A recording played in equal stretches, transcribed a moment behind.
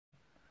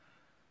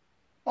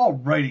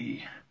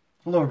Alrighty.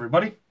 Hello,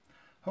 everybody.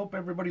 Hope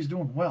everybody's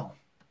doing well.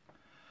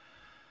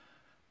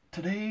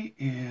 Today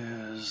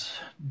is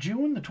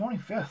June the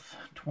 25th,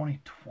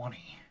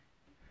 2020.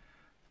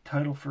 The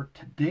title for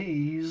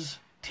today's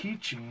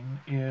teaching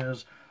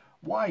is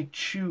Why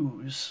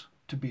Choose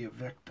to Be a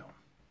Victim?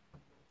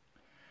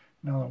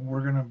 Now,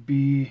 we're going to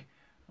be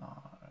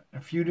in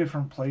a few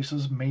different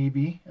places,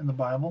 maybe, in the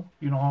Bible.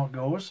 You know how it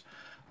goes.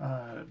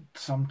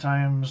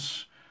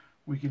 Sometimes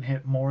we can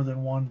hit more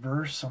than one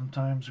verse.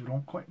 Sometimes we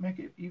don't quite make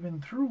it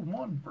even through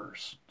one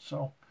verse.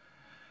 So,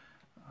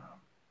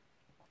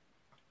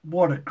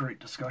 what a great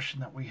discussion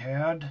that we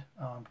had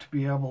to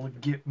be able to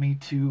get me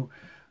to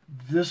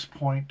this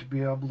point, to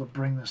be able to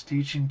bring this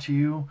teaching to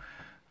you.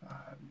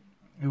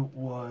 It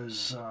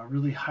was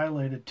really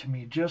highlighted to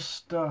me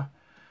just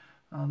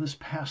this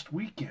past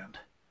weekend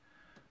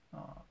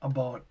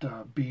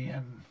about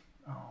being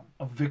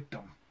a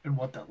victim and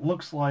what that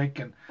looks like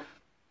and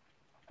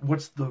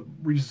what's the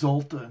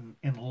result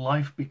in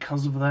life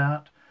because of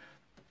that.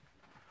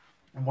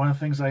 And one of the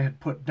things I had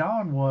put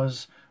down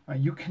was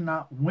you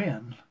cannot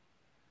win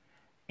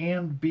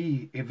and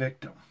be a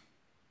victim.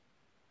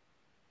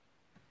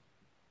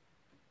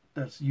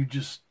 You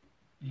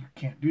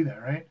can't do that,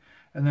 right?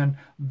 And then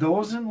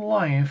those in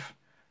life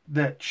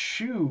that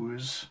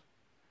choose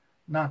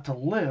not to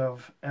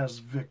live as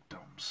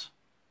victims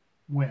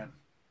win.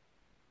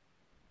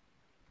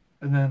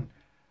 And then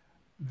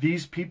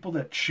these people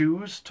that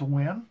choose to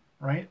win,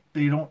 right?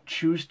 They don't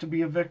choose to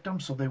be a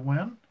victim, so they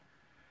win.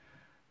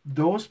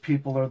 Those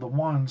people are the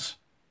ones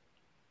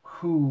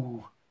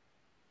who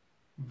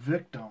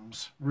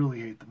victims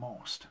really hate the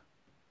most.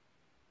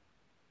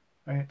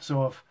 Right?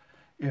 So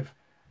if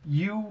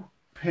you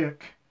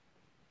pick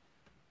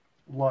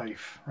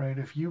life, right?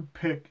 If you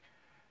pick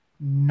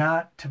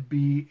not to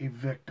be a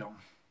victim,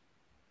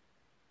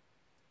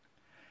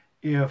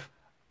 if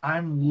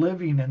I'm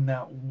living in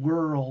that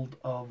world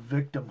of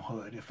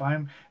victimhood, if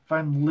I'm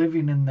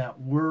living in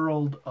that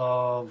world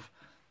of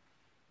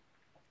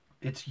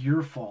it's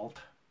your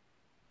fault,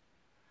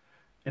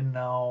 and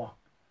now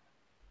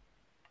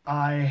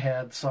I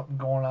had something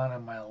going on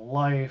in my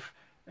life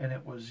and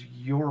it was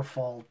your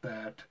fault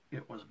that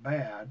it was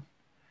bad,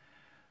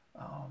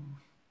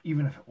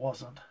 even if it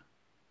wasn't,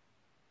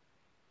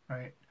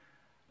 right?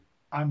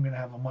 I'm going to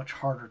have a much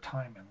harder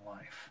time in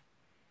life.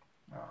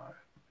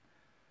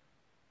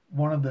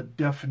 One of the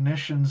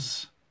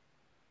definitions,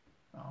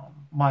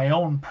 my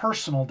own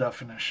personal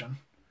definition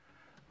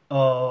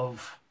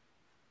of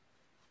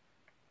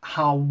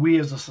how we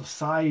as a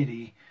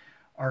society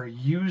are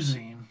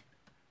using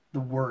the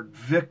word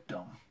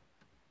victim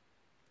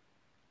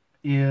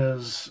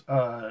is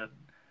a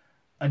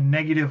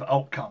negative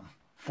outcome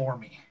for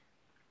me,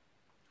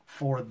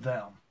 for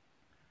them.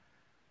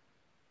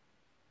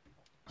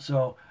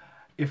 So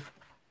if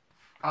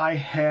I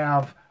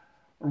have,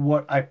 or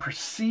what I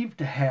perceive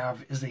to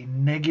have is a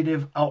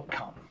negative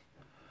outcome,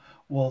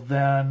 well,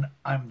 then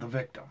I'm the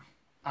victim.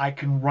 I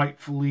can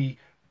rightfully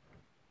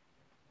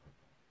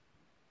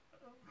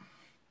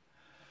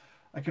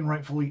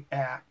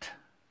act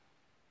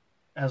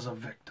as a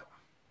victim.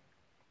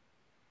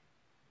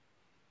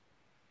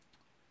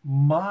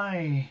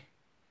 My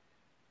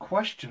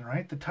question,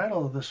 right? The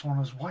title of this one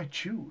is why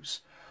choose?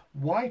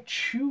 Why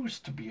choose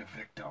to be a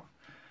victim?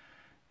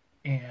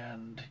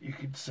 And you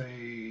could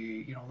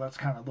say, that's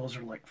those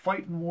are like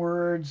fighting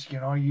words.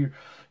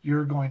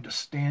 You're going to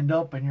stand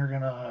up and you're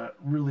going to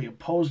really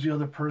oppose the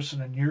other person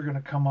and you're going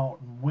to come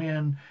out and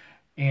win.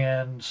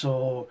 And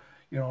so,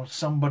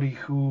 somebody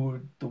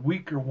who, the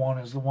weaker one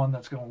is the one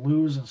that's going to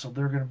lose, and so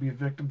they're going to be a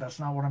victim. That's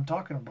not what I'm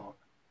talking about.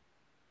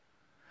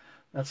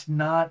 That's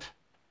not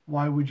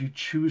why would you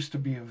choose to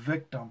be a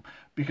victim,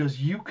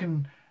 because you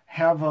can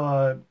have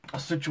a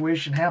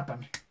situation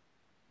happen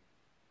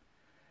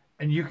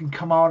and you can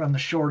come out on the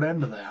short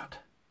end of that.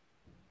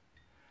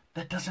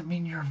 That doesn't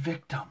mean you're a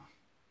victim.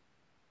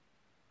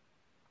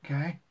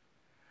 Okay?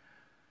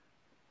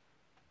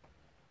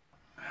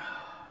 If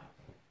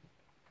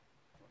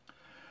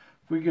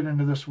we get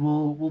into this,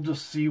 we'll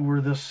just see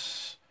where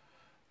this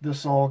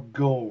all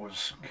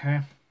goes.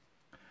 Okay?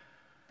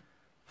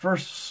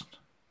 The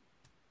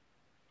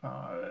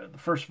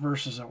first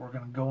verses that we're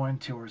going to go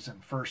into is in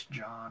 1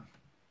 John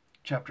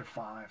chapter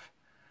 5.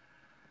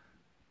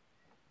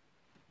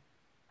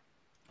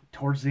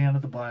 Towards the end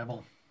of the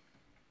Bible.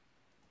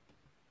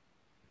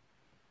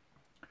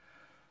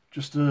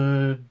 Just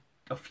a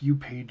few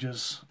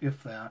pages,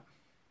 if that.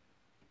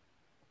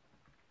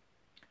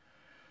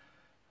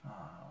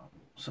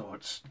 So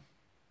it's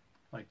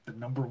like the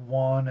number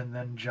 1 and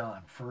then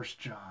John, 1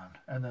 John.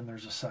 And then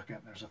there's a second,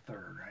 there's a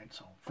third, right?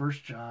 So 1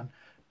 John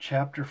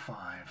chapter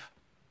 5,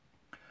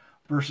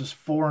 verses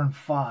 4 and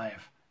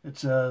 5. It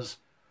says,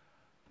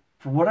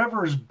 "For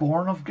whatever is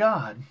born of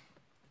God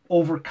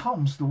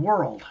overcomes the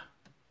world."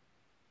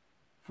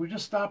 If we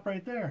just stop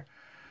right there.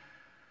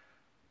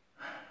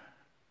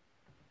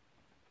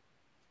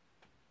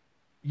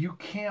 You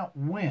can't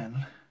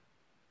win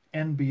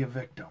and be a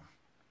victim.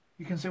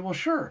 You can say, well,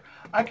 sure,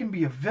 I can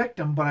be a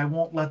victim, but I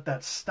won't let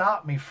that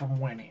stop me from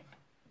winning.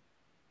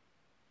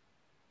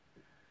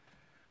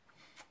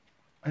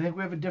 I think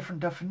we have a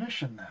different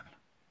definition then.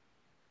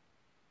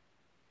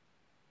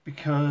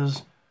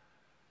 Because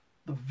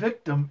the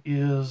victim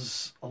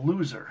is a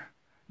loser.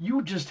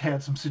 You just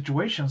had some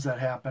situations that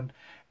happened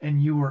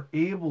and you were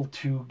able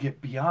to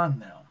get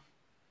beyond them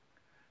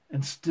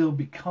and still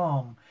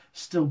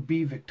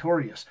be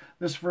victorious.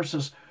 This verse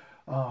is,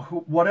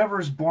 whatever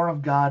is born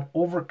of God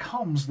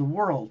overcomes the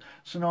world.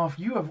 So now if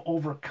you have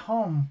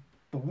overcome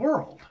the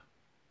world,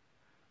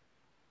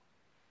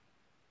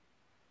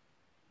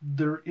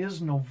 there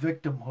is no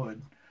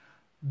victimhood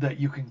that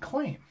you can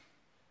claim.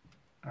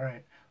 All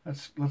right,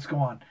 let's go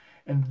on.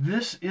 And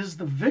this is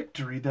the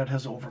victory that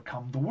has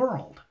overcome the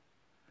world,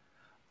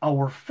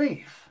 our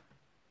faith.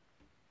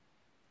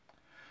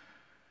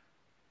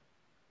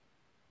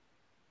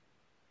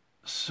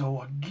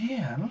 So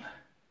again,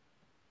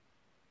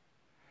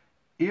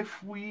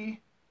 if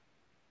we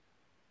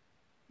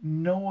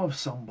know of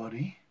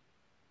somebody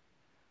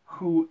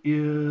who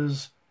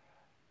is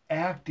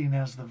acting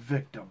as the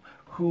victim,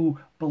 who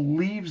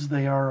believes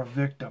they are a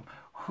victim,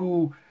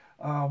 who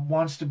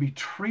wants to be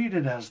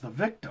treated as the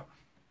victim,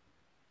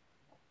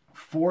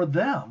 for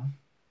them,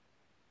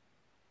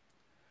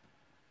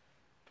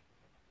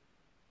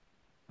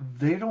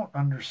 they don't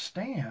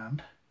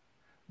understand,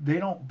 they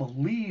don't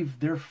believe,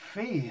 their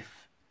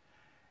faith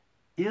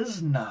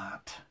is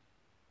not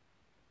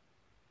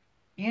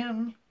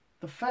in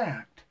the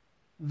fact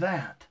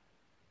that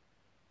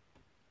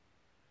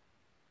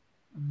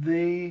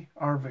they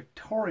are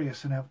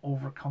victorious and have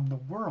overcome the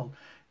world.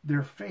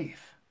 Their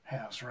faith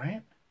has,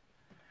 right?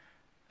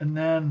 And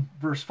then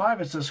verse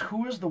 5, it says,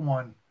 who is the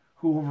one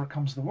who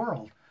overcomes the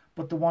world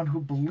but the one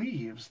who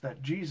believes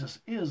that Jesus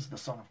is the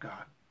Son of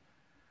God?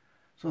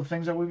 So the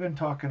things that we've been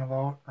talking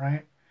about,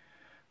 right?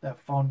 That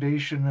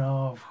foundation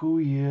of who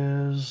he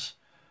is,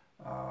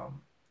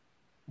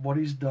 what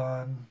he's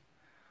done,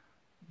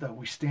 that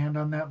we stand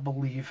on that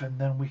belief, and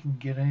then we can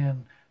get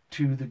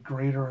into the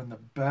greater and the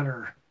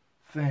better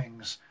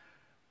things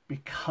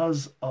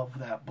because of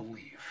that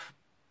belief.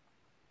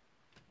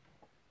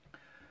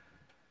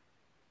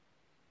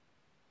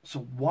 So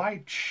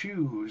why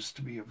choose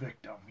to be a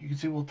victim? You can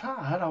say, well,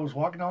 Todd, I was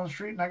walking down the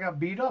street and I got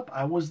beat up.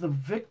 I was the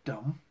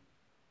victim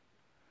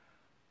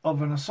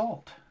of an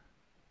assault.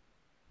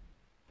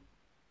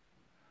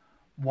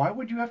 Why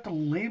would you have to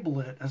label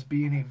it as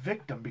being a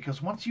victim?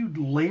 Because once you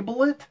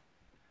label it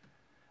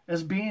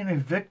as being a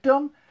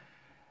victim,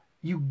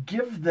 you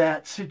give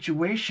that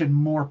situation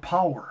more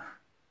power,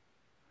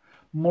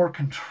 more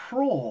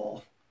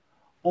control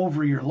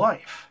over your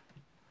life.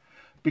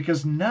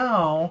 Because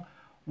now,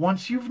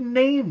 once you've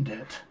named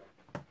it,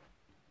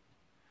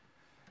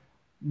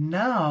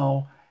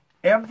 now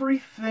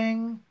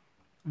everything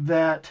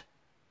that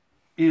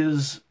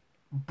is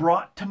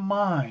brought to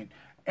mind,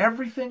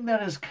 everything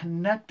that is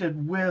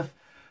connected with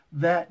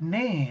that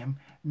name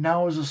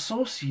now is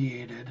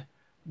associated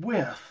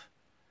with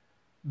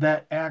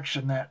that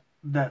action,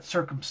 that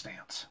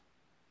circumstance.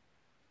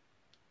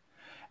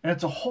 And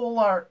it's a whole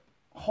lot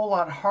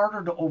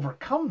harder to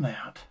overcome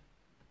that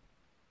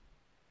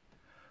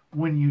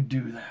when you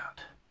do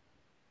that.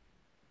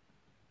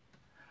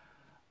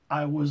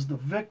 I was the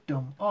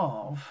victim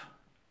of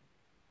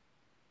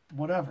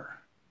whatever.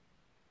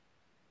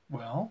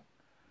 Well,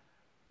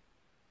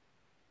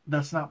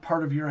 that's not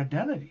part of your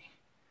identity.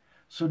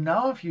 So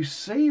now if you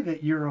say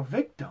that you're a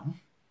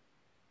victim,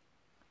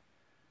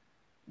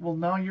 well,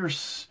 now you're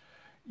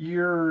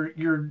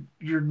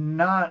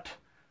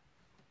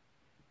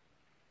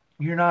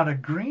not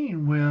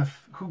agreeing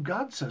with who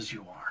God says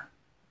you are.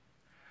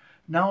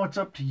 Now it's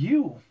up to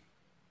you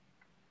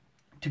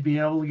to be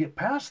able to get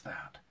past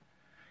that.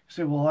 You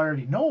say, well, I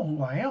already know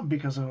who I am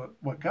because of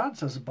what God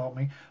says about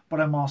me,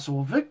 but I'm also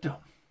a victim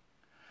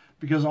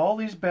because all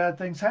these bad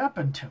things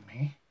happen to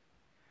me.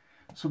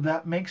 So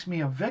that makes me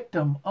a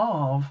victim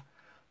of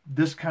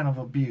this kind of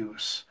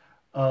abuse,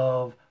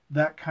 of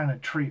that kind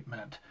of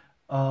treatment,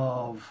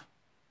 of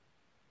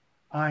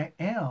I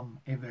am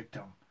a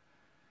victim.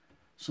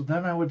 So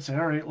then I would say,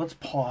 all right, let's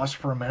pause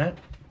for a minute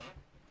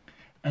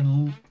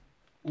and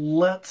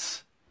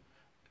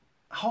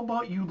how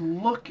about you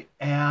look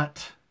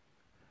at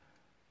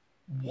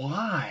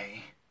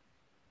why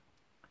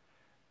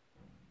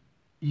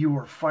you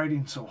are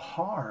fighting so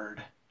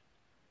hard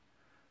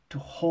to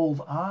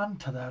hold on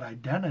to that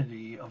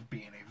identity of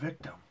being a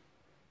victim.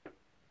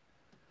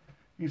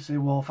 You say,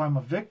 well, if I'm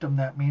a victim,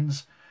 that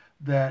means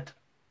that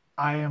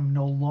I am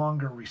no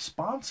longer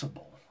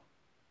responsible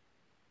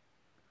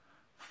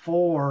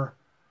for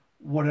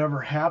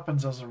whatever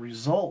happens as a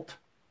result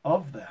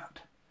of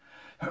that.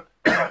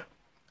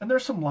 And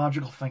there's some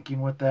logical thinking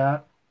with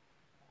that.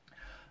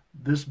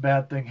 This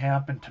bad thing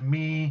happened to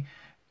me,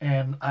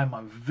 and I'm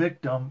a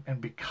victim, and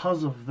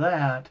because of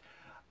that,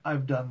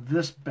 I've done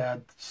this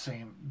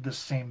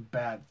same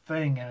bad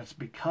thing, and it's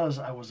because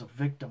I was a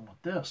victim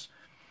with this.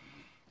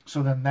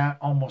 So then that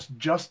almost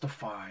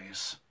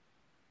justifies,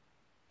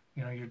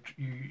 you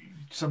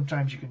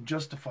sometimes you can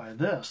justify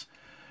this.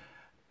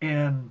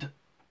 And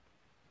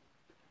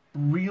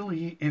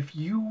really, if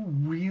you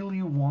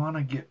really want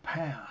to get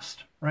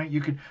past, right?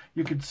 You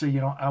could say,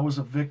 I was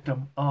a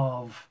victim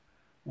of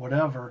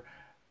whatever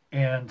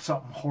and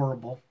something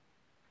horrible.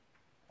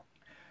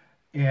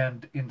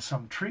 And in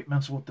some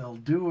treatments, what they'll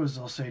do is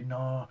they'll say,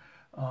 no,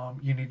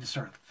 you need to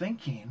start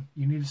thinking,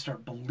 you need to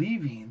start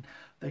believing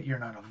that you're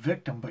not a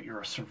victim, but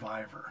you're a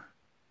survivor.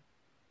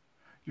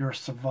 You're a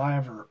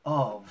survivor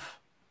of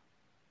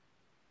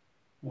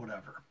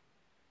whatever.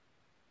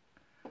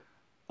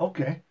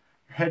 Okay,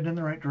 you're heading in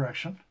the right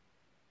direction.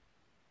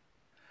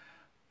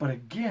 But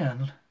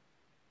again,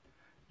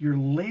 you're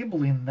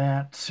labeling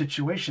that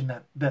situation,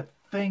 that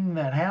thing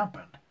that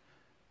happened.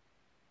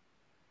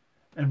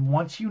 And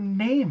once you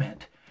name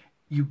it,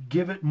 you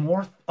give it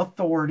more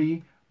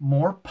authority,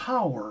 more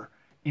power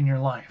in your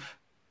life.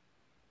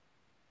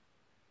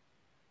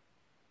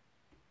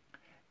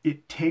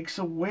 It takes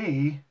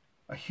away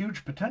a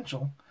huge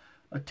potential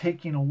of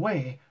taking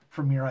away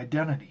from your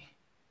identity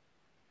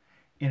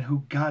in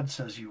who God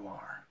says you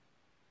are.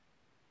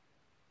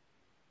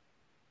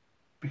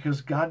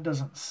 Because God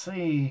doesn't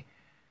say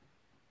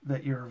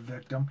that you're a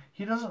victim.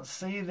 He doesn't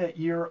say that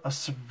you're a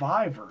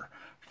survivor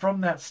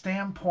from that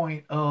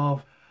standpoint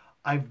of,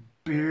 I've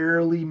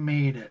barely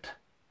made it.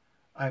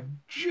 I've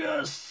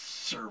just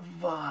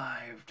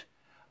survived.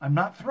 I'm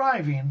not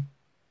thriving,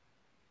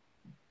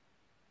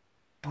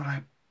 but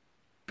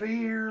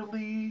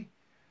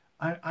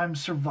I'm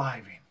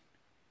surviving.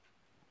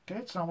 Okay,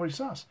 it's not what he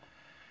says.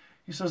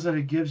 He says that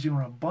it gives you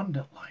an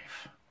abundant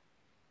life.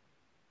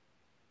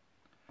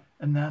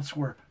 And that's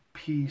where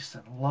peace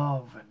and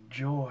love and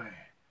joy,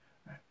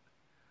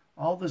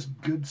 all this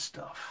good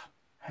stuff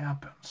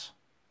happens.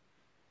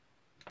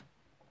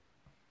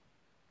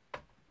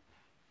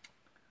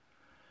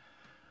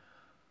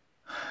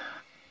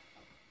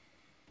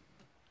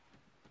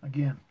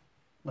 Again,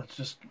 let's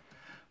just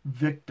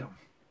victim.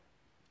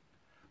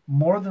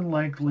 More than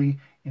likely,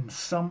 in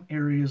some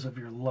areas of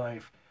your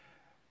life,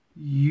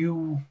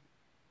 you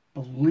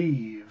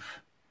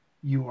believe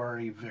you are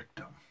a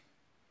victim.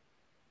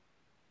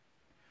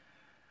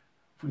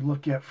 If we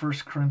look at 1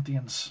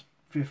 Corinthians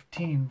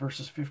 15,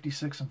 verses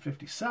 56 and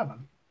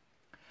 57,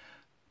 it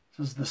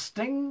says, the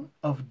sting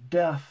of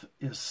death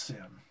is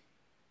sin,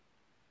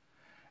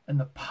 and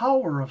the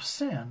power of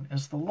sin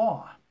is the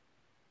law.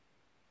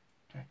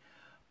 Okay?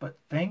 But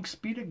thanks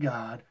be to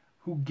God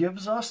who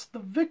gives us the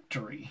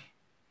victory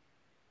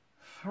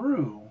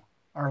through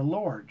our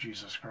Lord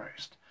Jesus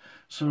Christ.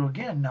 So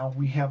again, now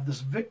we have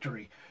this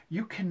victory.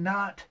 You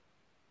cannot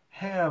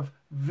have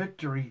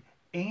victory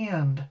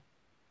and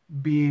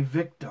be a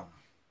victim.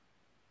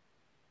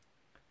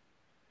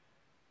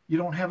 You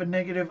don't have a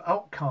negative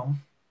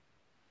outcome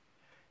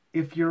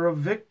if you're a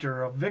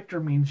victor. A victor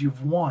means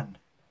you've won.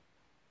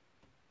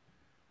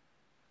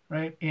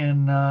 Right?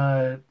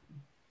 In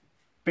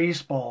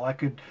baseball, I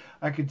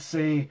could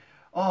say,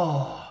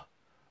 oh,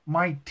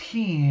 my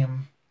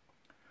team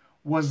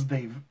was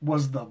the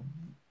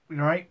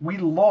right? We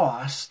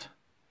lost.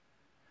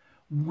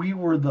 We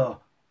were the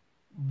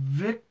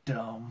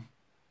victim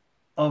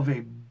of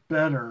a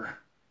better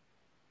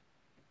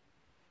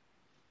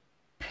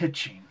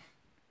pitching.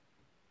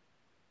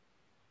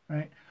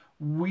 Right?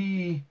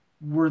 We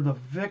were the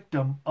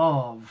victim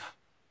of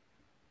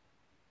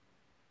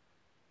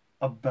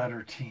a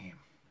better team.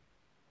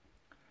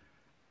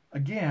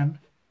 Again,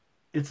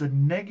 it's a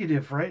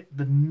negative, right?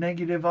 The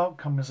negative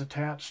outcome is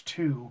attached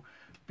to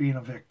being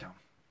a victim.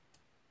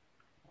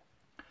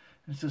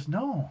 And it says,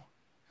 no,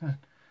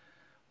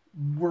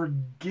 we're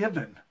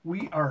given.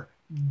 We are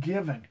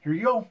given. Here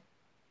you go.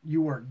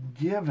 You are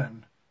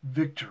given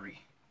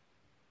victory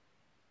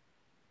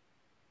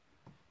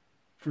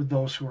for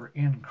those who are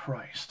in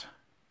Christ.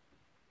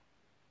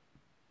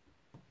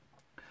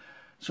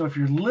 So if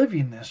you're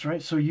living this,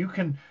 right, so you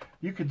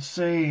could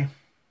say,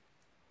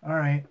 all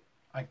right,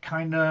 I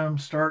kind of am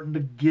starting to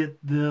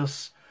get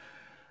this.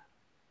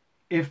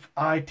 If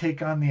I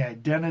take on the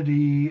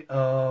identity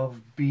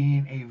of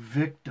being a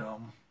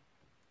victim,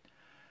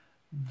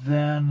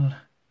 then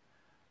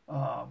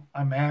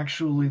I'm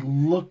actually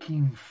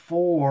looking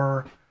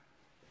for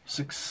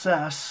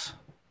success.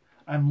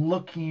 I'm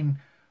looking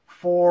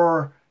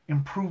for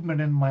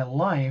improvement in my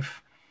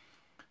life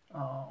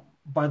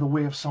by the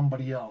way of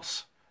somebody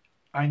else.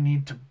 I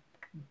need to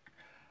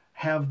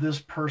have this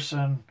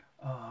person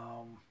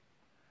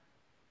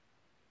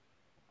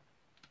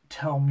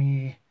tell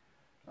me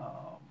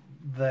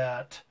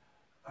that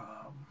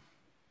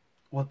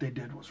what they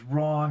did was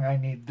wrong. I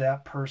need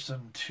that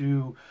person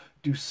to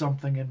do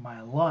something in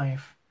my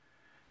life.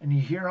 And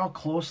you hear how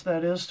close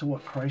that is to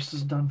what Christ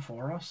has done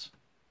for us?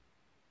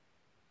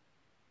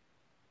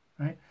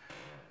 Right?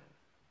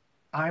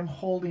 I'm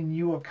holding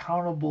you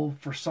accountable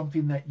for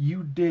something that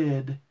you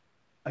did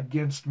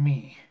against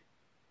me.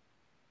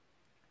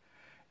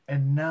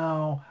 And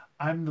now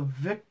I'm the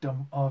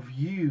victim of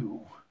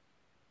you.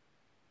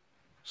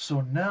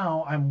 So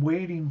now I'm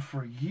waiting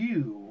for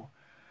you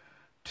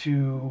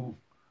to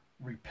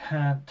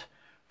repent,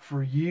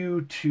 for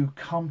you to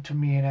come to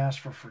me and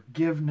ask for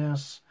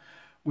forgiveness,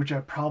 which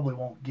I probably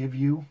won't give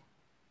you.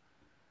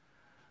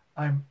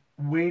 I'm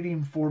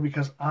waiting for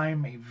because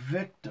I'm a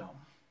victim.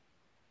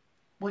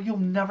 Well, you'll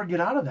never get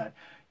out of that.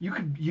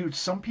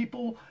 Some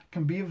people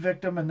can be a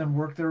victim and then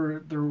work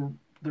their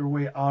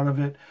way out of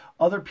it.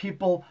 Other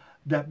people,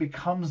 that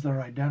becomes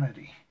their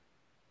identity.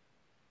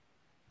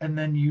 And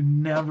then you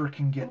never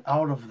can get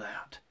out of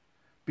that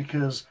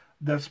because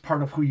that's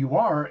part of who you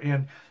are.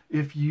 And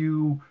if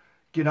you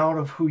get out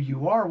of who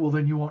you are, well,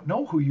 then you won't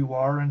know who you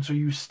are. And so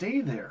you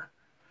stay there.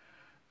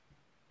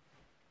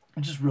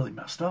 It's just really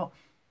messed up.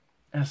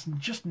 And it's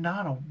just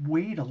not a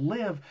way to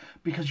live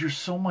because you're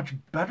so much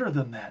better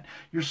than that.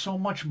 You're so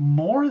much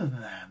more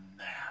than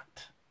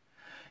that.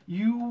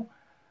 You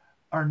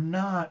are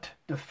not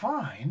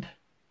defined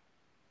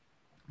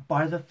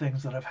by the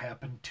things that have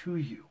happened to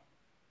you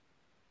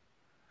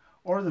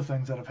or the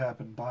things that have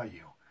happened by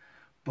you.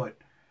 But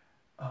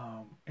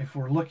if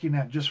we're looking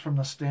at just from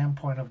the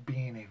standpoint of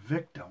being a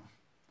victim,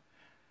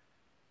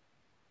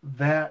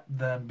 that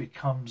then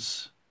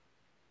becomes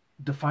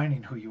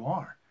defining who you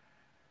are.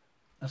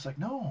 It's like,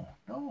 no.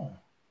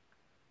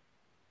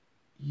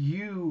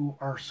 You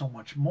are so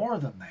much more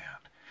than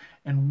that.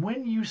 And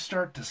when you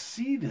start to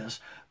see this,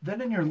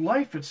 then in your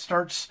life it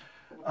starts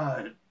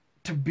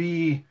to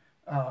be,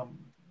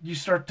 you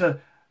start to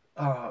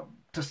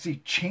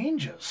see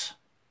changes,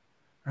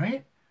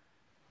 right?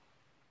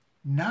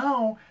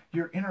 Now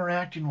you're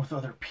interacting with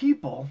other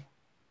people,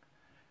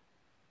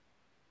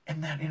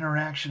 and that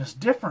interaction is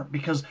different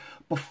because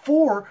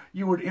before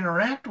you would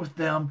interact with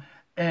them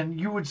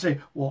and you would say,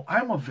 well,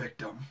 I'm a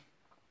victim,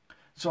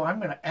 so I'm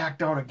going to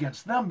act out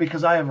against them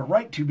because I have a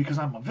right to, because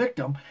I'm a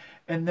victim.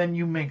 And then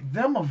you make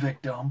them a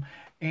victim,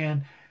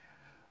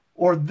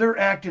 or they're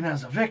acting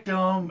as a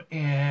victim,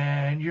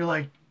 and you're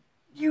like,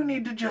 you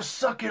need to just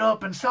suck it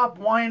up and stop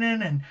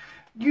whining, and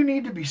you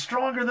need to be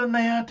stronger than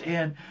that,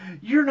 and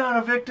you're not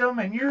a victim,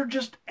 and you're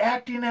just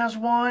acting as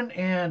one,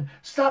 and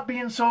stop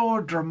being so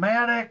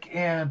dramatic,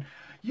 and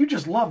you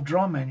just love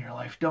drama in your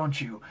life,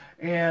 don't you?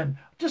 And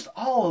just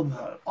all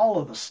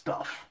of the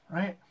stuff,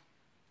 right?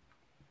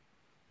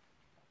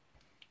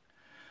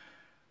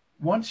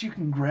 Once you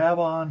can grab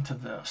on to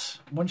this,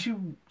 once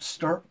you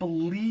start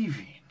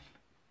believing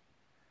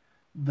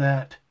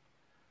that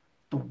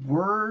the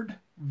word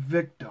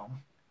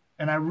victim,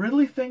 and I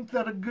really think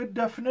that a good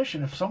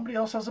definition, if somebody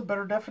else has a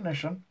better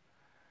definition,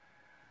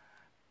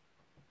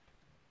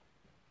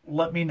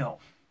 let me know.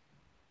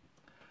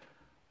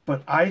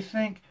 But I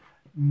think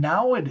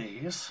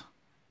nowadays,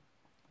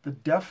 the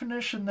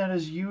definition that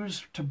is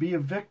used to be a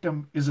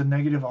victim is a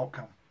negative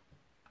outcome.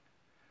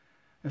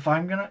 If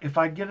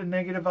I get a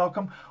negative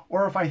outcome,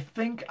 or if I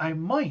think I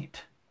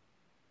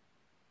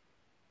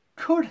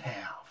could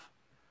have,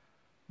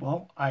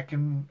 well, I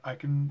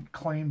can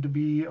claim to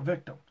be a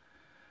victim.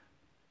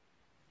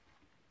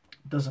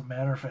 Doesn't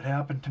matter if it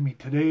happened to me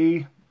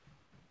today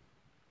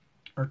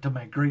or to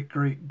my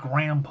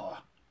great-great-grandpa.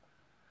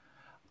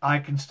 I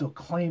can still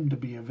claim to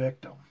be a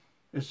victim.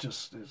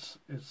 It's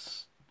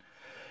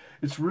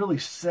really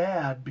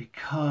sad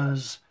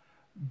because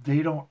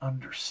they don't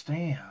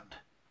understand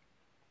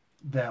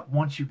that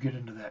once you get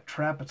into that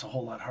trap, it's a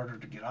whole lot harder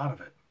to get out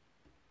of it.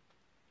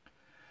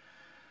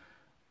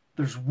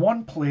 There's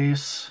one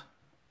place,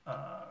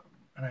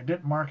 and I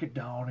didn't mark it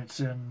down,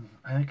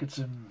 I think it's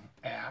in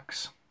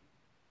Acts,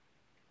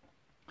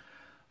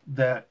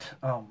 that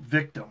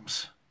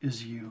victims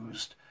is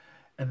used.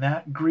 And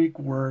that Greek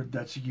word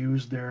that's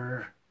used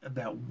there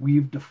that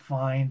we've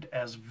defined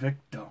as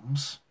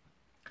victims,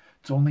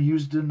 it's only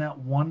used in that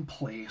one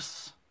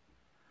place.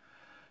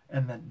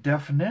 And the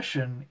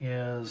definition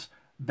is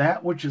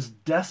that which is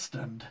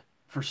destined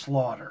for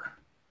slaughter.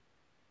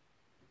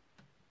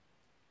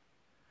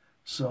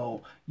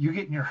 So you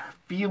getting your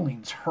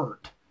feelings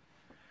hurt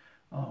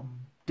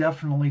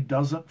definitely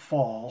doesn't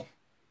fall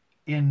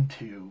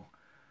into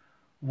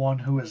one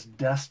who is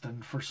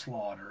destined for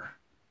slaughter.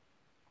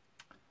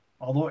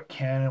 Although it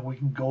can, and we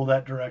can go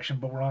that direction,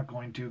 but we're not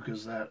going to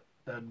because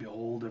that'd be a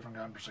whole different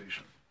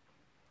conversation.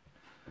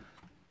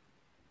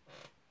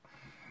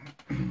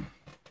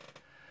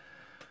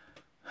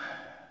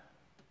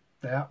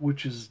 That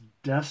which is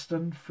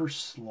destined for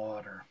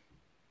slaughter.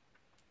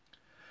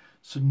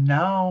 So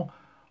now,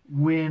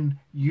 when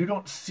you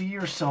don't see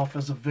yourself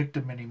as a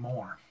victim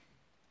anymore,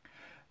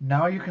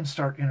 now you can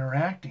start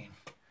interacting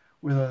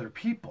with other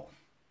people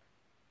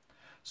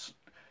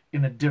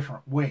in a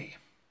different way.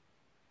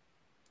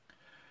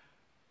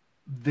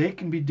 They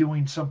can be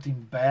doing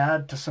something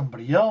bad to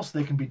somebody else.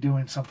 They can be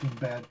doing something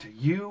bad to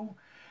you.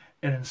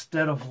 And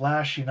instead of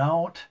lashing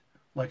out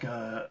like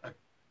a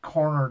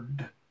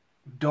cornered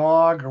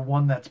dog or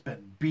one that's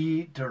been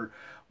beat or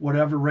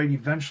whatever, right,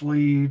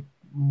 eventually,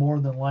 more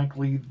than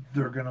likely,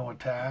 they're going to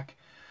attack.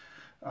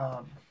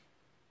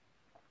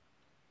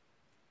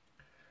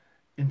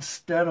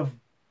 Instead of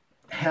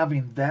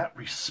having that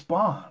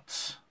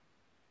response,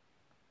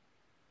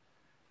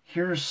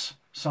 here's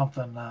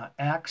something,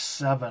 Acts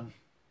 7,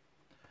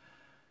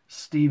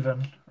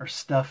 Stephen,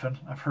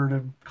 I've heard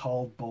him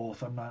called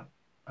both. I'm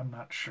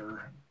not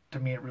sure. To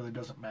me, it really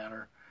doesn't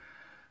matter.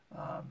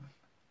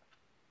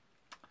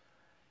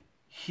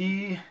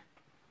 He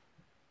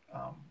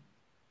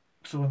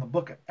So in the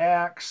book of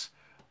Acts,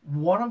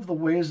 one of the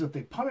ways that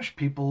they punished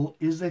people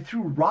is they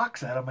threw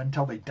rocks at them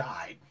until they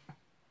died.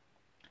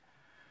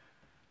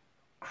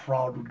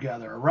 Crowd would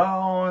gather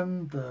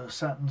around, the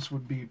sentence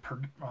would be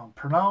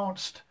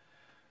pronounced,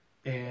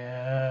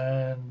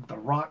 and the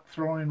rock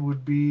throwing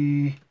would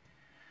be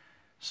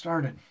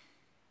started.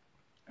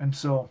 And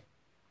so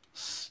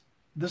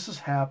this is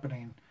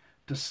happening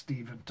to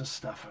Stephen, to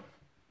Stephen.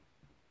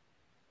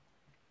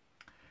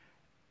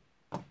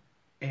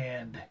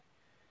 And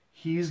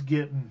he's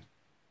getting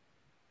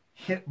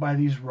hit by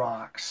these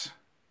rocks.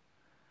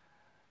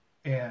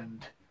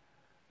 And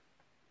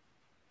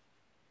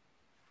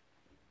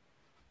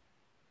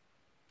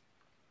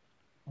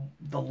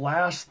the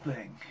last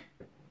thing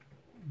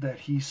that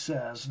he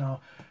says,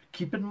 now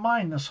keep in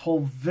mind this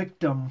whole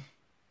victim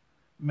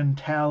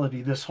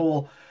mentality, this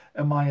whole,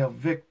 am I a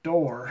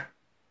victor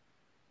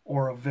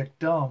or a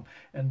victim?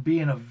 And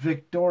being a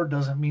victor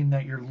doesn't mean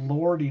that you're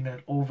lording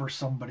it over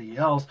somebody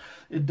else.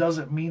 It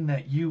doesn't mean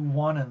that you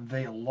won and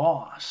they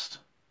lost.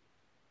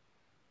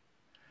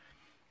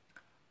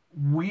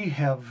 We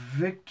have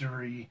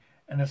victory,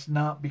 and it's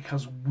not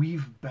because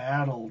we've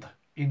battled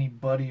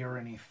anybody or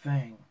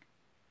anything.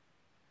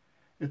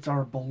 It's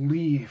our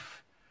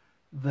belief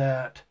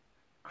that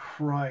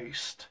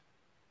Christ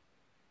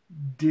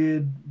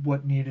did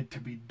what needed to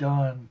be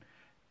done,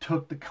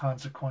 took the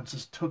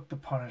consequences, took the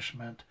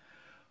punishment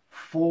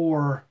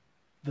for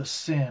the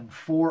sin,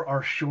 for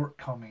our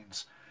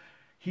shortcomings.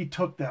 He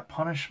took that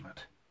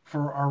punishment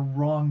for our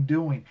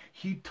wrongdoing.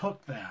 He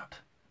took that.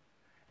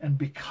 And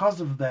because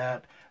of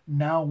that,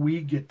 now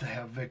we get to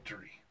have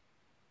victory.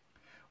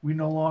 We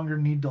no longer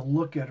need to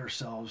look at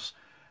ourselves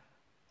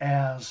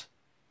as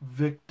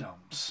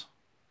victims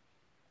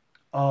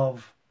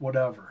of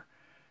whatever.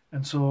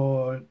 And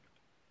so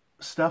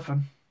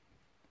Stephen,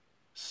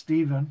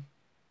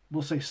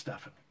 we'll say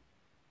Stephen,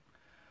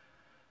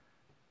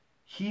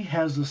 he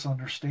has this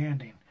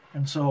understanding.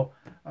 And so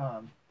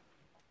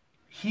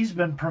he's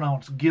been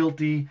pronounced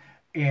guilty,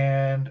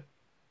 and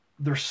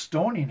they're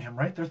stoning him,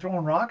 right? They're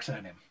throwing rocks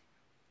at him.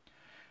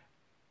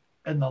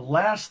 And the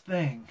last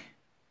thing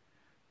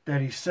that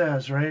he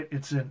says, right,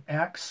 it's in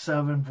Acts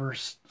 7,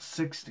 verse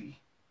 60.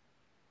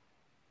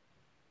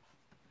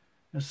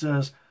 It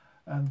says,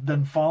 and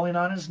then falling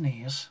on his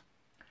knees,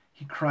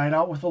 he cried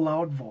out with a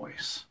loud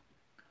voice,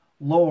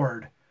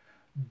 Lord,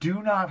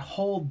 do not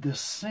hold this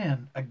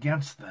sin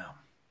against them.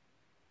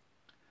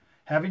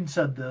 Having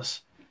said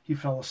this, he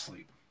fell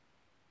asleep.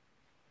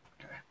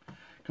 Okay,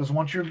 because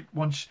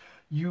once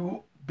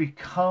you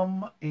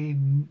become a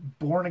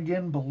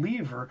born-again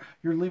believer,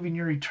 you're living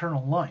your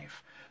eternal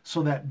life.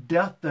 So that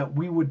death that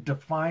we would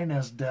define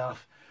as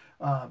death,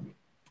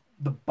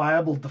 the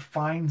Bible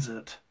defines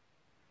it.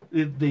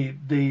 They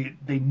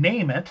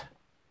name it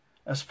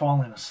as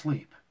falling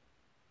asleep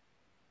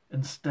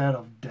instead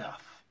of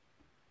death.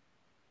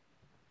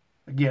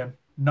 Again,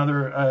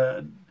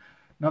 another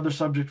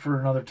subject for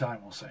another time,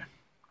 we'll say.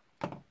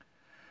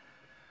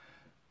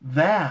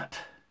 That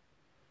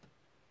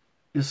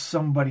is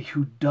somebody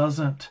who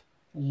doesn't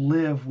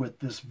live with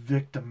this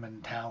victim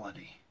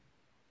mentality.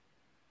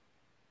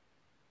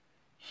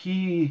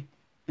 He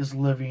is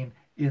living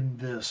in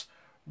this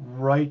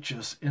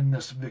righteous, in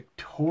this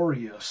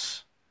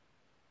victorious,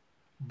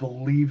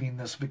 believing,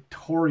 this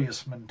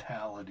victorious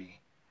mentality.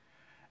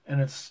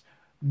 And it's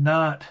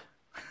not,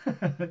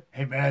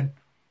 hey man,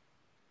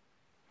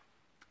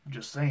 I'm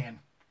just saying,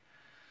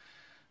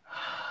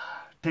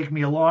 take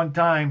me a long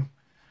time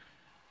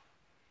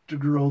to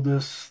grow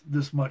this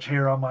much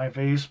hair on my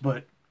face,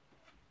 but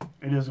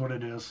it is what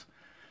it is.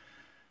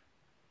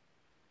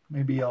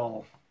 Maybe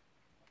I'll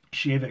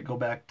shave it, go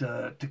back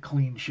to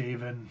clean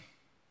shaven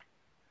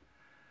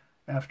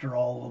after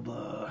all of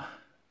the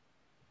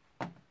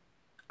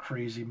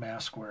crazy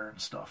mask wear and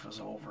stuff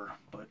is over.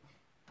 But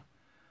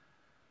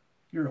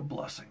you're a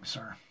blessing,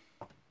 sir.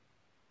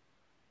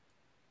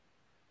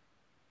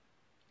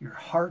 Your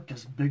heart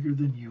is bigger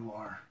than you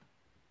are,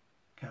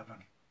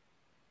 Kevin.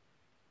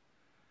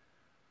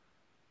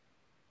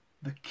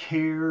 The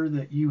care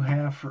that you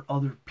have for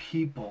other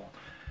people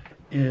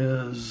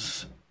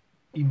is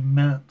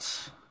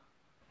immense.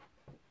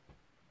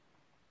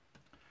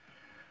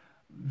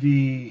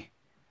 The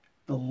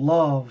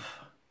love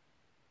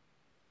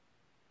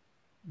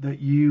that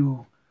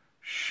you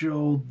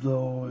showed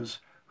those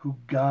who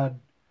God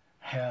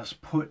has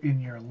put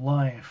in your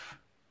life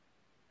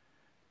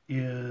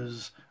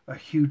is a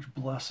huge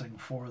blessing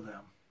for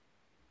them.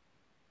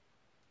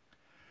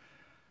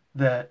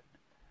 That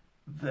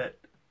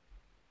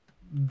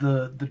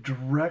the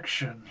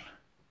direction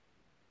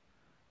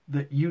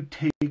that you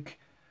take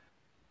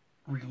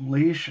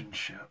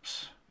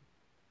relationships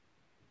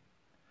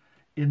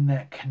in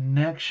that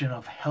connection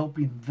of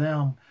helping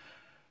them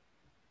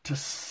to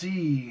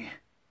see,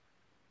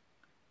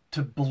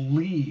 to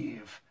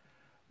believe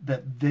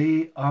that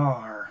they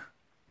are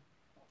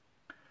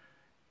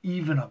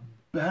even a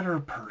better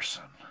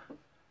person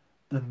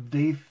than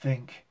they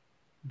think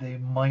they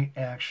might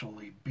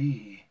actually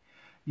be.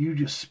 You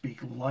just speak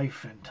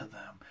life into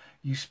them.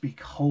 You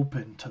speak hope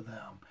into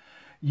them.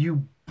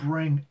 You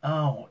bring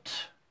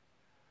out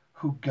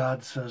who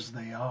God says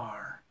they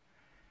are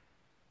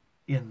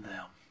in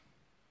them.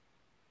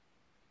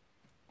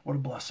 What a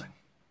blessing.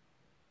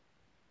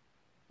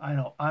 I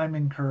know I'm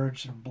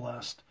encouraged and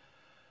blessed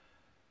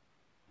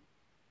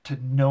to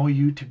know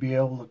you, to be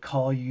able to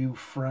call you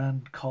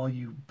friend, call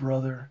you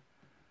brother.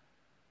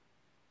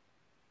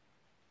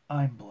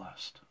 I'm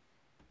blessed.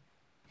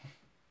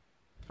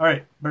 All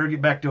right, better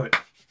get back to it.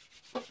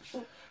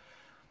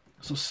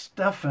 So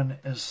Stephen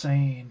is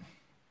saying,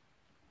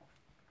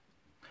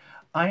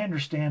 I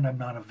understand I'm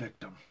not a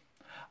victim.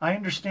 I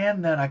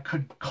understand that I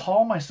could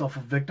call myself a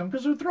victim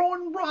because they're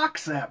throwing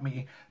rocks at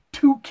me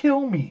to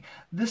kill me.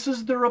 This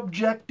is their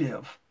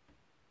objective.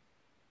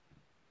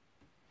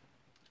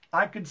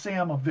 I could say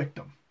I'm a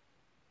victim.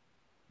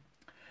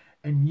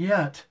 And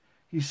yet,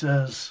 he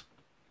says,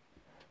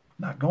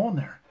 not going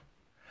there.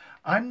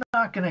 I'm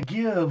not going to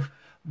give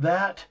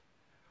that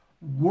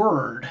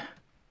word,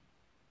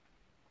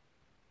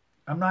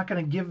 I'm not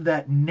going to give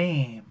that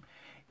name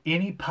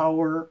any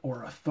power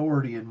or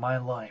authority in my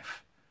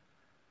life.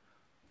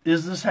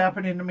 Is this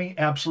happening to me?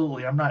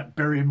 Absolutely. I'm not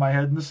burying my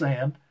head in the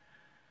sand.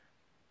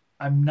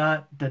 I'm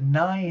not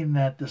denying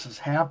that this is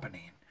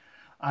happening.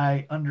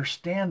 I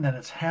understand that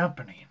it's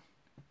happening.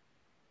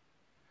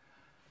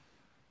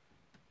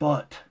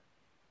 But,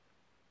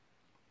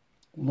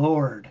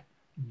 Lord,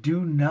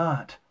 do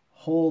not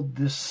hold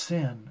this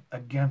sin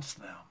against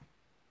them.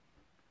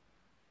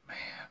 Man,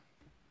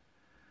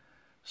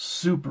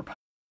 super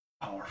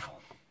powerful.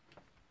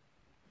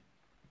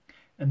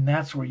 And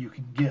that's where you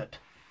can get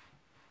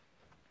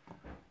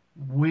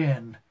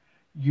when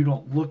you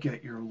don't look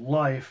at your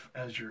life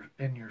as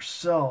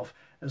yourself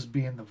as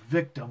being the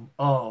victim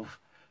of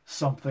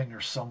something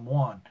or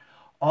someone.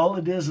 All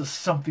it is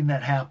something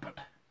that happened.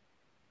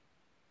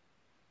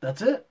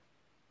 That's it.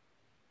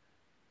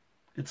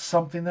 It's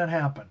something that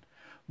happened.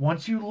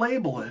 Once you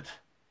label it,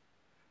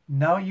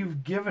 now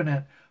you've given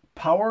it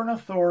power and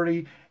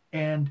authority,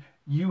 and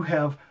you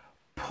have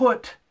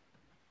put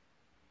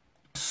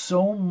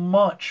so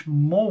much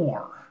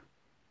more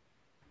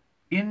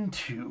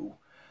into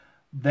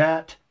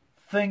that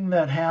thing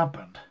that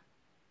happened,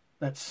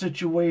 that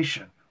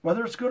situation,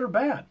 whether it's good or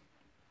bad.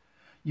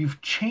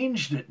 You've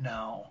changed it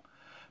now,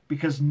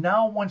 because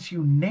now once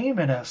you name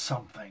it as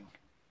something,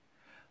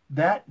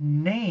 that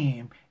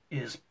name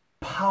is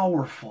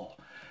powerful.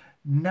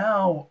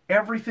 Now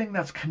everything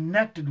that's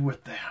connected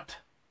with that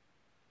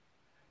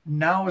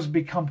now has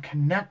become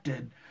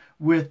connected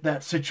with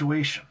that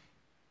situation.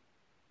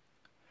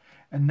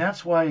 And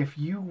that's why if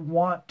you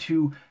want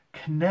to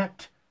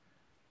connect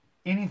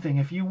anything,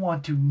 if you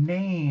want to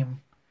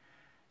name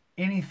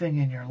anything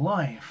in your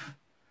life,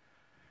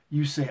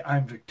 you say,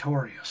 I'm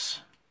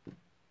victorious.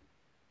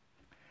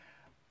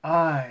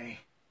 I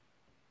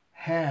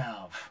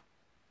have,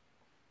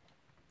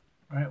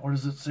 right? What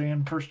does it say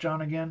in 1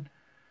 John again?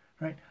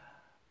 Right?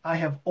 I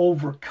have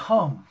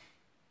overcome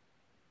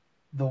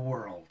the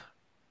world.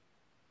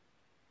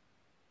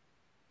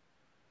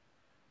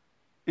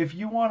 If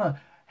you want to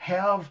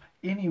have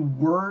any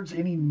words,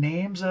 any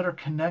names that are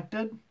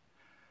connected,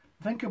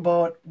 think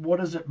about what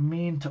does it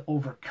mean to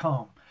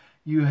overcome.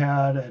 You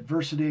had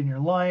adversity in your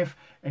life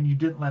and you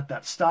didn't let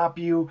that stop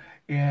you,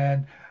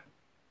 and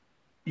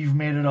you've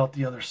made it out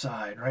the other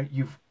side, right?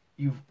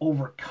 You've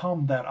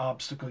overcome that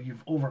obstacle.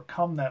 You've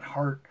overcome that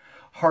hard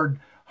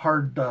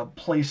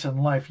place in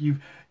life.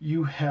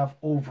 You have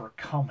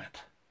overcome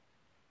it.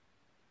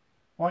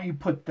 Why don't you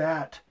put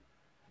that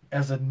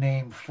as a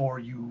name for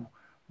you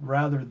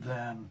rather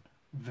than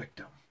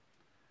victim?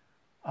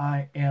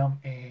 I am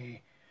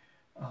a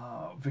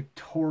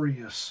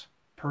victorious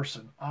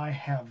person. I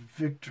have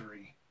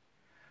victory,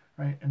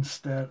 right?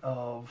 Instead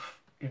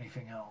of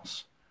anything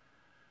else.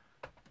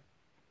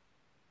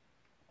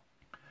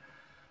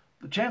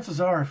 The chances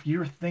are, if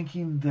you're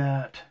thinking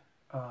that,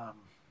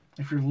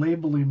 if you're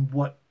labeling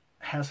what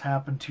has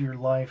happened to your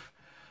life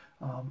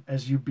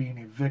as you being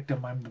a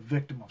victim, I'm the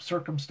victim of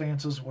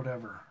circumstances,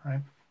 whatever,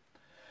 right?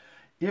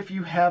 If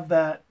you have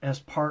that as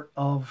part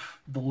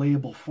of the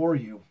label for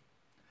you,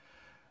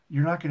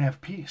 you're not going to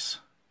have peace.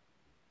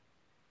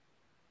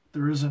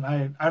 There isn't,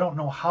 I don't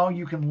know how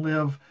you can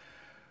live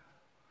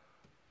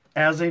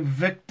as a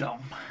victim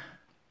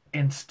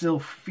and still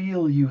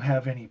feel you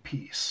have any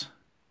peace.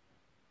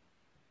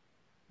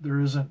 There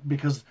isn't,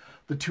 because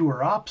the two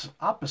are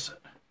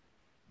opposite.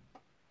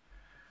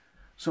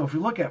 So if you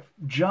look at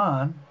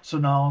John, so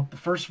now the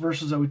first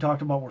verses that we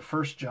talked about were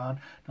 1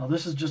 John. Now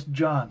this is just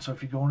John. So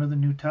if you go into the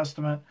New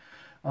Testament,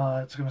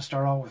 it's going to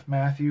start out with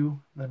Matthew,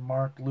 then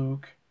Mark,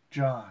 Luke,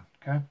 John.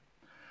 Okay?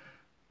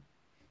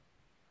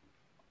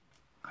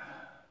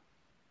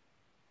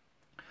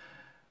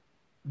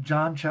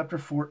 John chapter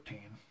 14,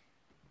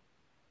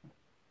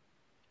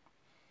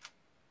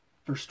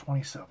 verse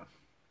 27.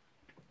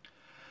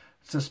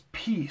 It says,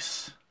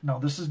 peace. Now,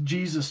 this is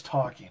Jesus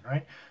talking,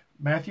 right?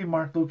 Matthew,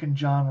 Mark, Luke, and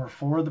John were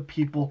four of the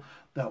people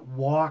that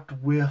walked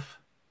with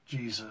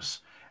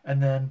Jesus.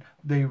 And then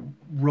they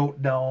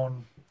wrote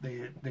down,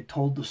 they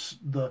told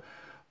the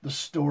the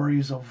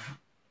stories of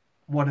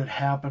what had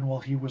happened while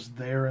he was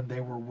there and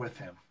they were with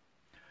him.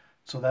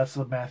 So that's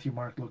the Matthew,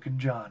 Mark, Luke, and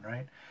John,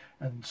 right?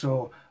 And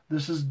so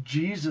this is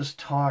Jesus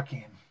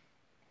talking.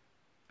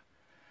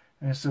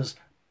 And it says,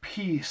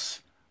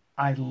 peace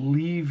I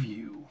leave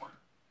you.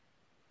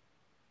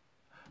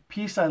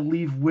 Peace I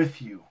leave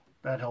with you.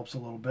 That helps a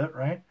little bit,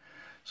 right?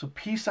 So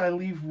peace I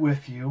leave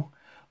with you.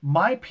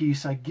 My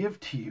peace I give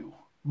to you.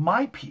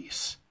 My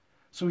peace.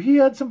 So he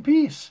had some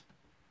peace.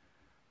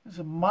 He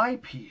said, my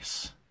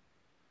peace.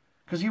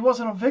 Because he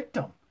wasn't a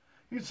victim.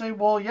 You'd say,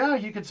 well, yeah,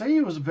 you could say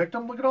he was a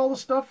victim. Look at all the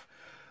stuff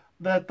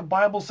that the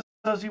Bible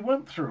says he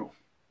went through.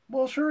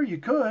 Well, sure, you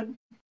could.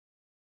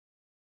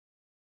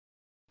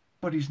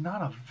 But he's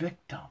not a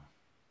victim.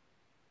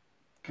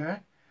 Okay?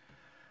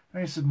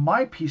 And he said,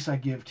 my peace I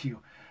give to you.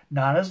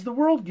 Not as the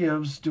world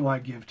gives do I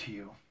give to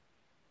you.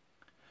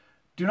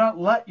 Do not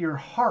let your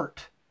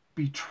heart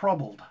be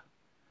troubled,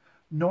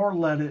 nor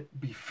let it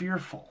be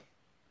fearful.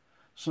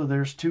 So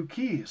there's two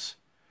keys.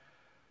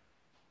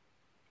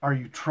 Are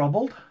you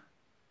troubled?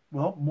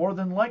 Well, more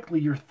than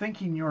likely you're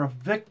thinking you're a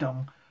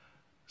victim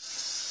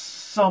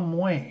some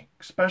way,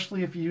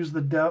 especially if you use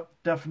the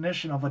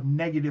definition of a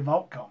negative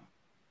outcome.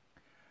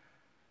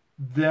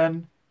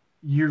 Then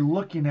you're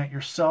looking at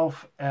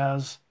yourself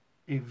as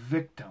a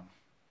victim.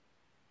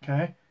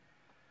 Okay?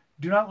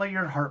 Do not let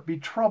your heart be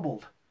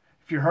troubled.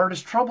 If your heart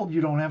is troubled,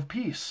 you don't have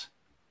peace.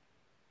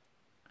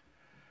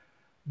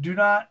 Do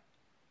not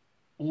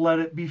let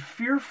it be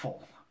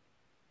fearful.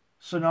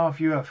 So now if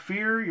you have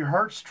fear, your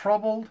heart's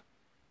troubled,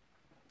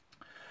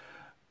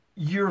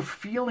 you're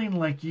feeling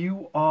like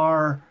you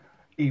are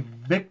a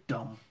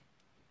victim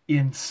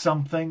in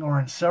something or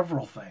in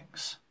several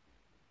things.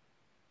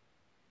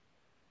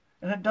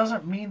 And it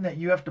doesn't mean that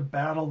you have to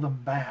battle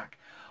them back.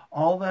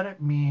 All that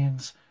it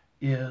means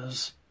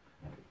is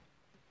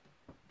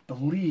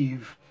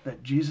believe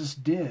that Jesus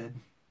did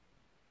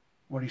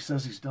what he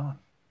says he's done.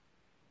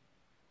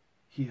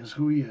 He is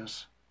who he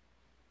is.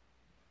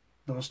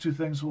 Those two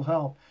things will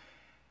help.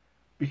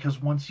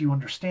 Because once you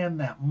understand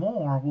that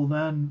more, well,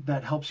 then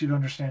that helps you to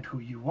understand who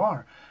you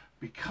are.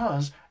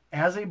 Because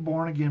as a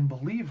born-again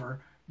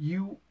believer,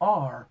 you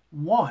are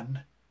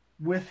one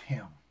with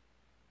him.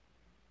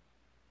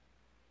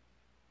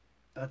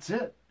 That's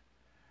it.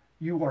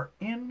 You are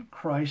in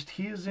Christ.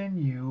 He is in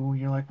you.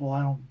 You're like, well,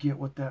 I don't get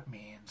what that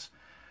means.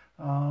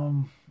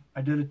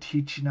 I did a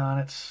teaching on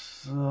it,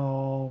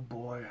 so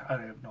boy, I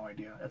have no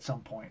idea at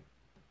some point.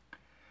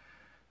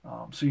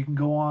 So you can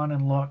go on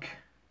and look.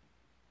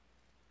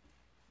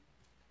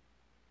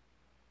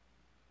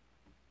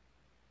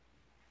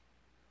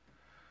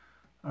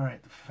 All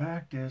right, the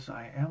fact is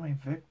I am a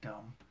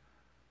victim,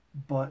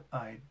 but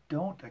I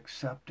don't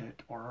accept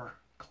it or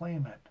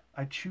claim it.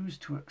 I choose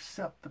to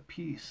accept the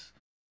peace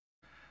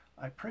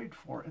I prayed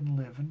for and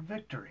live in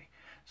victory.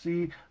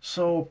 See,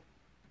 so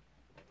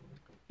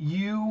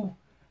you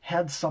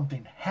had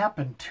something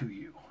happen to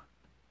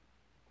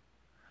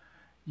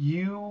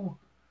you.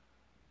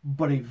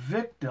 But a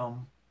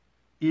victim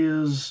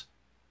is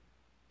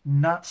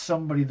not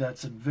somebody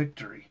that's in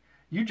victory.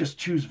 You just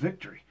choose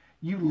victory.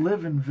 You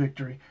live in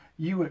victory.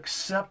 You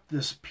accept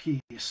this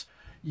peace.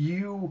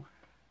 You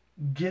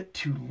get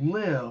to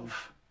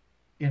live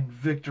in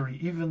victory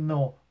even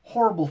though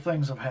horrible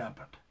things have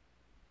happened.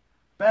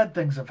 Bad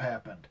things have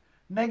happened.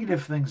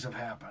 Negative things have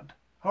happened.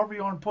 However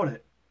you want to put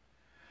it.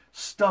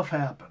 Stuff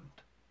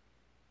happened.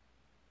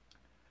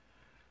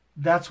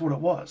 That's what it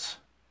was.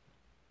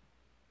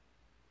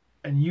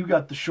 And you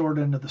got the short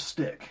end of the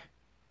stick.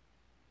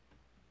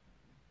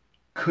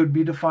 Could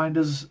be defined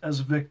as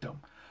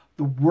victim.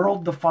 The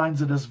world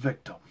defines it as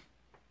victim.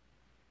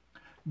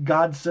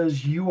 God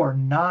says you are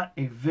not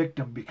a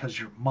victim because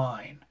you're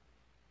mine.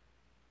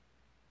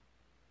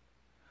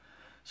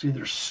 See,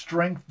 there's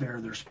strength there.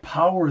 There's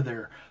power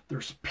there.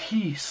 There's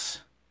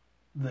peace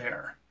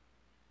there.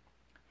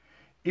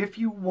 If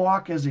you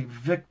walk as a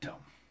victim,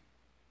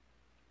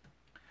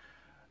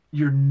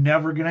 you're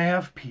never going to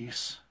have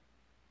peace.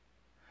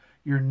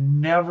 You're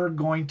never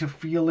going to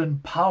feel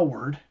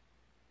empowered,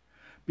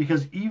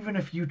 because even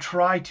if you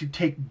try to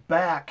take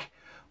back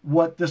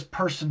what this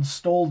person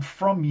stole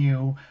from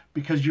you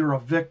because you're a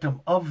victim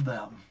of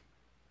them,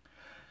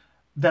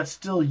 that's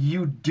still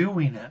you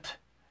doing it,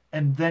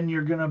 and then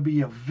you're going to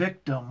be a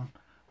victim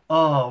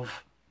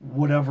of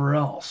whatever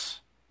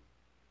else.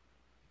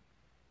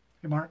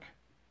 Hey, Mark,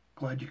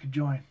 glad you could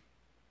join.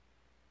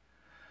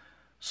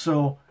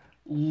 So,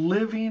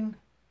 living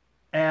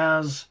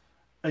as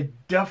a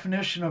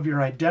definition of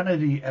your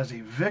identity as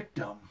a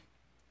victim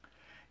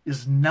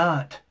is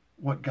not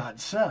what God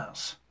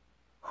says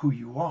who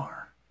you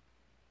are.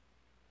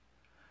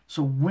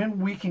 So when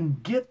we can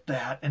get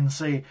that and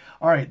say,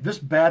 all right, this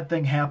bad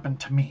thing happened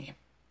to me.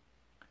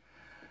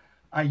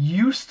 I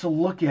used to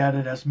look at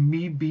it as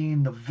me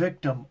being the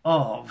victim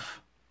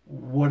of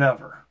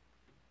whatever.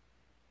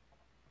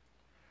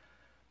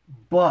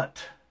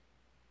 But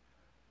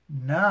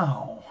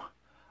now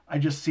I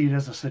just see it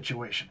as a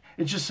situation.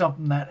 It's just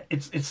something that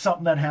it's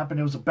something that happened.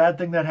 It was a bad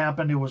thing that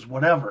happened. It was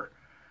whatever.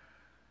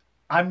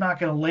 I'm not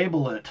going to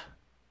label it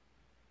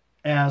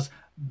as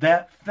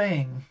that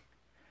thing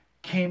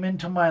came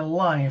into my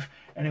life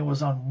and it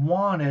was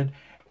unwanted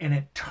and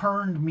it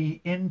turned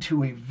me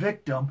into a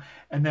victim,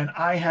 and then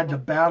I had to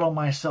battle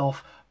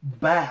myself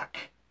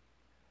back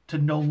to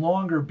no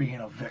longer being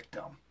a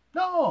victim.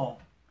 No.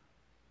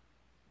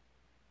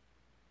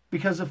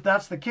 Because if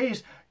that's the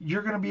case,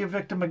 you're going to be a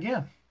victim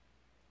again.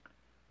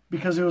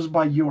 Because it was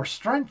by your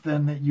strength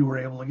then that you were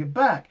able to get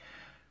back.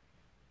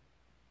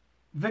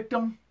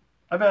 Victim,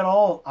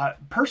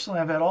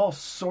 personally, I've had all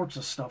sorts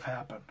of stuff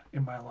happen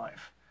in my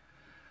life.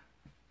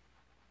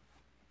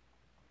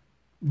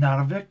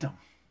 Not a victim.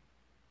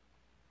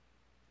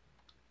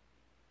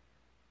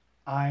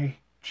 I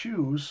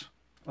choose,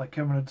 like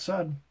Kevin had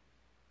said,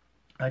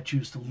 I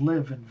choose to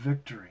live in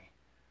victory.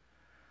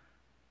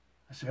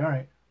 I say, all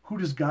right, who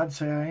does God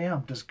say I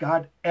am? Does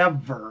God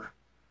ever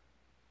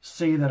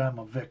say that I'm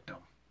a victim?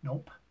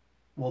 Nope.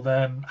 Well,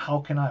 then how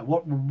can I?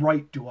 What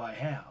right do I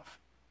have?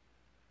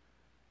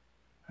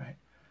 Right?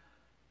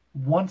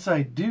 Once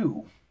I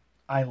do,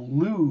 I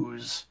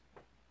lose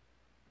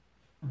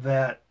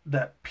that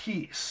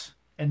peace.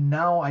 And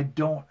now I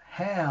don't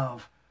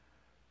have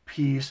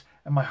peace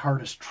and my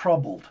heart is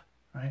troubled.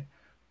 Right?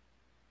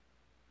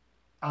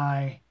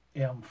 I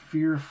am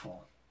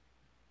fearful.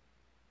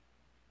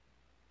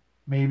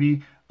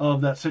 Maybe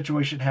of that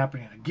situation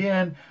happening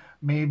again,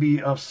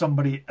 maybe of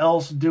somebody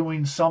else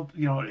doing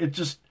something,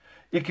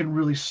 it can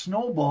really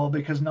snowball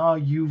because now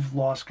you've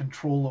lost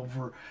control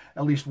over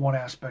at least one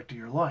aspect of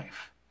your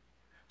life.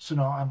 So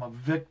now I'm a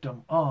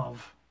victim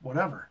of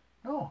whatever.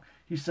 No,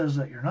 he says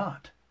that you're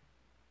not.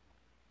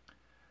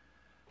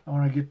 I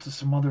want to get to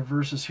some other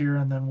verses here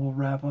and then we'll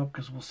wrap up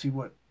because we'll see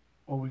what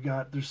we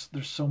got. There's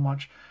so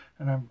much,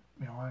 and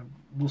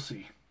we'll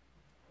see.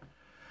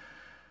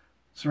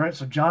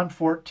 So John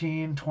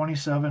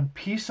 14:27,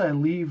 peace I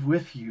leave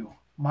with you,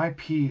 my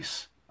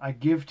peace I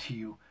give to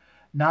you.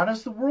 Not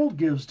as the world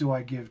gives do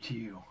I give to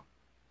you.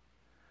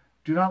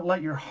 Do not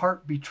let your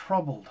heart be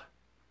troubled,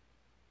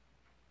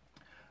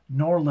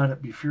 nor let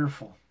it be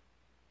fearful.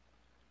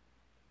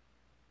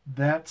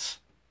 That's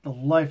the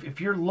life.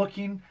 If you're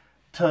looking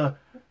to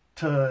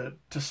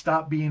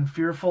stop being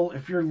fearful,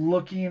 if you're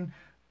looking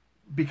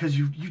because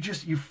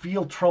you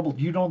feel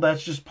troubled,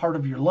 that's just part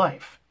of your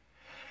life.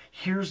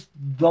 Here's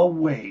the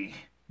way,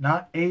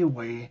 not a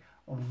way,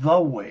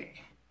 the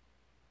way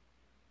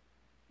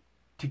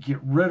to get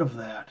rid of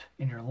that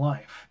in your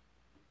life.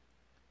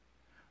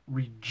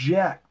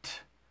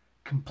 Reject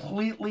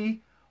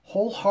completely,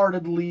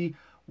 wholeheartedly,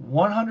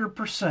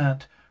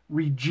 100%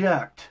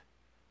 reject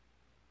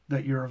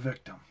that you're a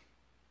victim.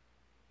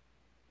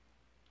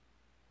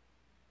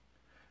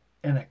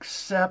 And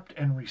accept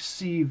and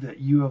receive that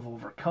you have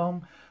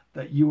overcome,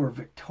 that you are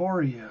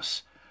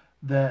victorious,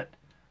 that,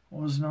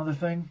 what was another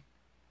thing?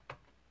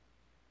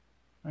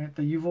 Right?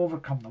 That you've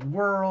overcome the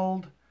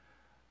world,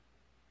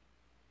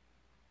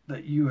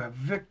 that you have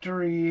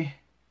victory,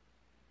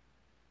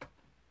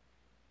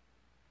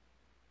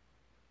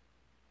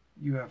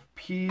 you have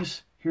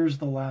peace. Here's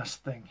the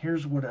last thing.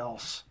 Here's what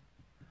else.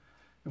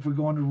 If we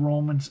go into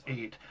Romans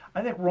 8,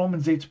 I think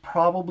Romans 8's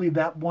probably,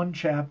 that one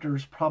chapter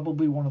is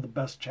probably one of the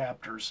best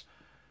chapters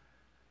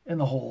in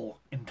the whole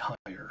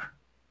entire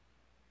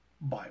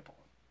Bible.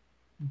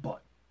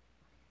 But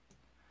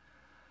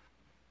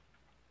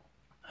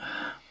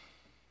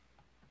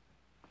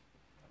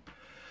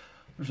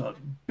there's a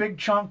big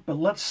chunk, but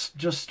let's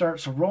just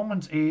start. So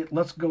Romans 8,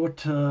 let's go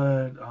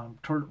to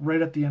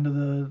right at the end of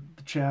the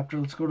chapter.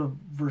 Let's go to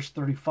verse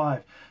 35.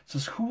 It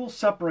says, who will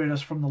separate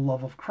us from the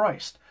love of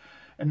Christ?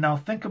 And now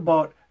think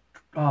about,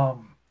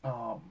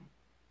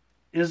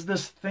 is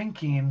this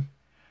thinking,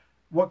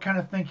 what kind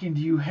of thinking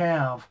do you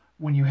have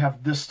when you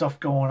have this stuff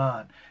going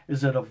on?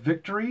 Is it a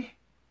victory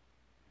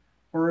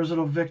or is it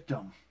a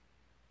victim?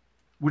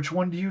 Which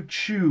one do you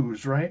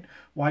choose, right?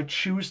 Why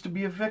choose to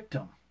be a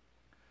victim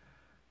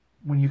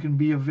when you can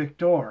be a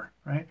victor,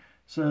 right? It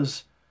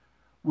says,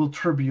 will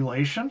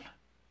tribulation?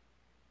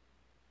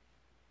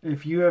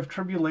 If you have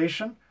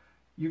tribulation,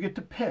 you get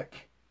to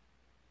pick.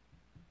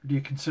 Do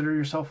you consider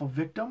yourself a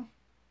victim?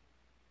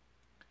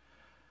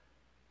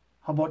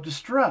 How about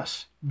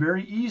distress?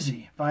 Very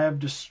easy. If I have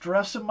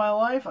distress in my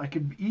life, I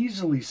could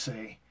easily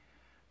say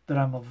that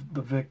I'm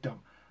the victim.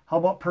 How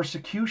about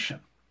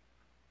persecution?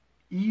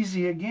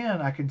 Easy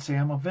again, I can say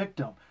I'm a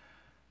victim.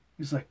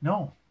 He's like,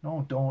 no,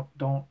 don't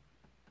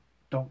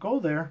go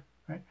there,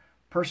 right?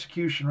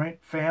 Persecution, right?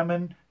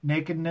 Famine,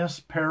 nakedness,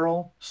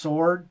 peril,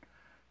 sword,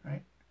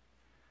 right?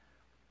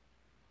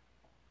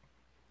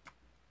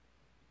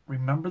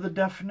 Remember the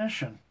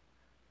definition.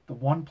 The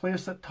one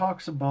place that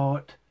talks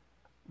about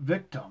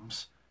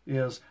victims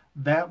is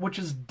that which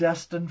is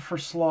destined for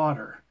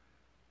slaughter.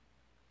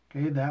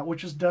 Okay, that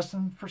which is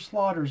destined for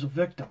slaughter is a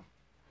victim.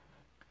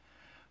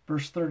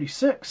 Verse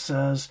 36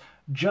 says,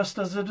 just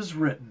as it is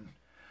written,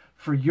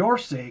 for your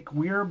sake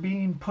we are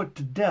being put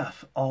to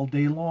death all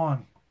day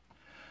long.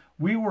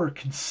 We were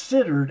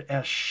considered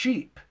as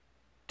sheep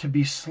to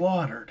be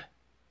slaughtered.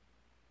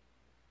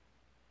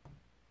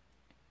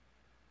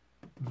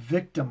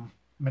 Victim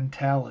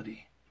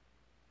mentality.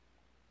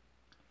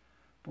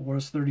 But what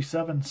does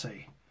 37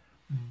 say?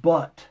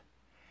 But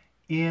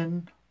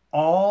in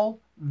all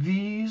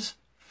these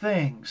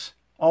things,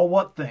 all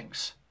what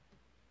things?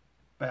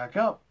 Back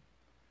up.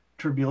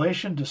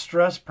 Tribulation,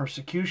 distress,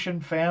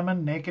 persecution,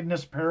 famine,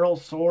 nakedness, peril,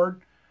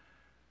 sword.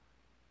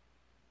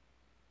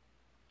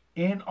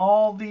 In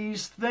all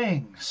these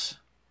things,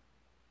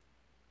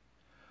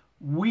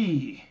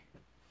 we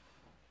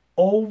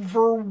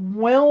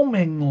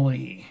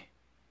overwhelmingly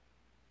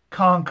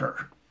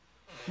conquer.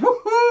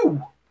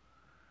 Woohoo!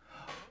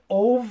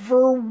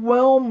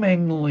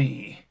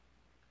 Overwhelmingly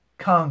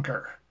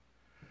conquer.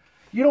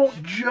 You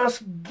don't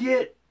just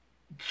get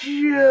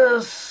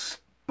just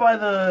by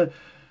the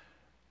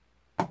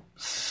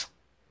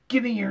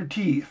skin of your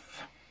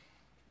teeth.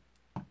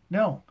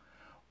 No.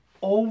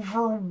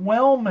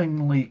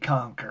 Overwhelmingly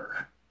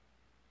conquer.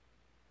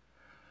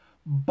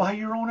 By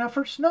your own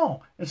efforts?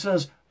 No. It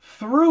says,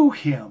 through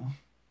him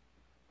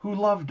who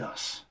loved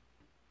us.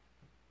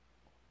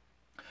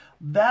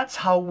 That's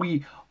how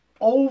we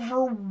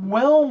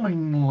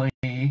overwhelmingly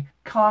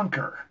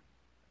conquer.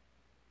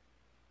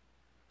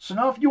 So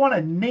now if you want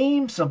to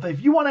name something,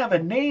 if you want to have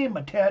a name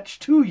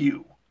attached to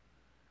you,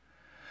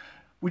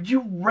 would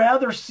you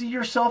rather see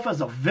yourself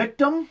as a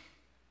victim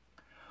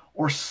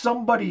or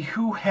somebody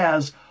who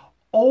has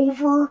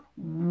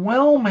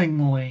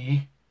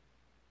overwhelmingly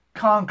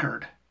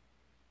conquered?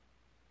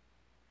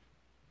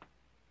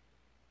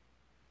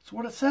 That's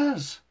what it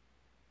says.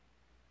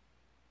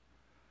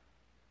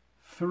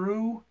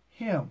 Through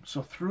him,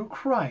 so through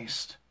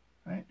Christ,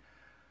 right,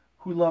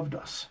 who loved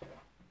us.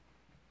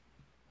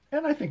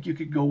 And I think you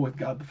could go with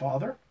God the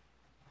Father,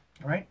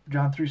 right?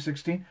 John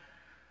 3:16.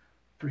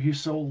 For he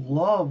so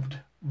loved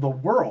the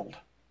world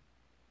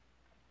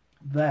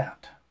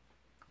that.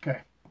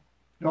 Okay.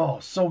 Oh,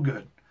 so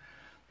good.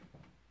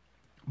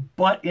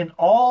 But in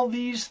all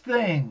these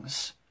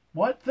things,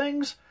 what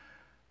things?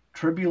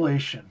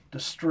 Tribulation,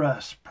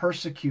 distress,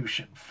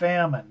 persecution,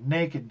 famine,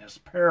 nakedness,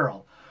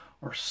 peril,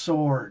 or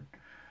sword.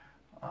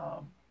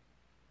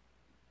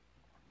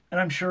 And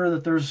I'm sure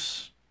that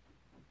there's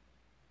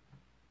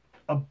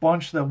a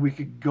bunch that we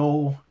could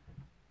go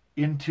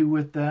into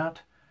with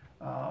that.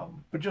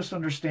 But just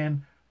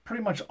understand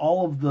pretty much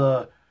all of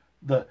the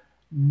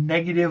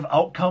negative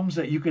outcomes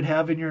that you could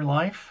have in your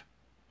life,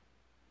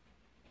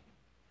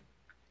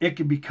 it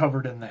could be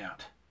covered in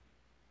that.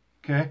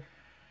 Okay?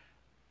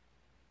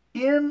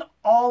 In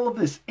all of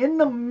this, in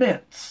the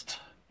midst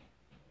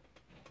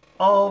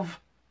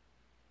of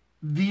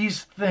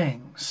these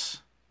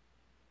things,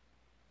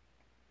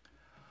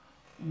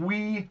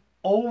 we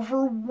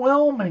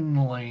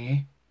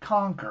overwhelmingly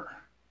conquer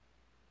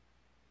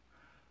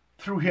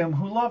through him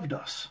who loved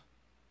us.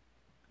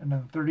 And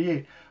then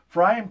 38,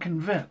 for I am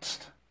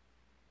convinced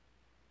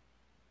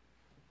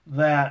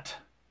that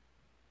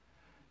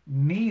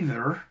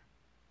neither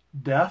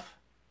death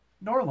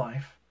nor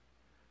life,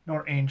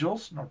 nor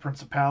angels, nor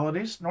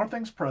principalities, nor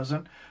things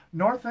present,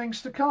 nor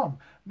things to come,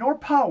 nor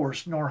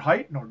powers, nor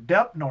height, nor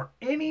depth, nor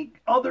any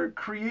other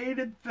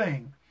created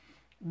thing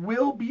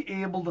will be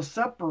able to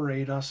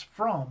separate us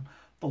from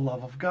the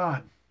love of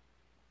God,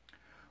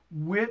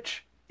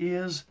 which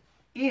is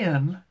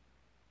in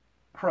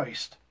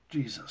Christ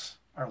Jesus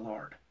our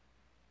Lord.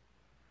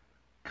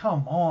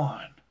 Come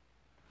on.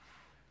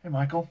 Hey,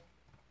 Michael.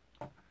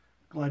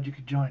 Glad you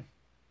could join.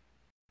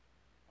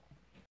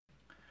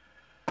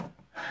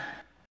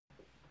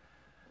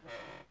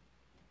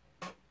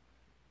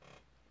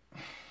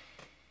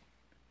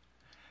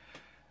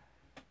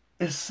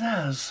 It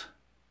says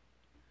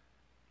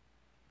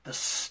the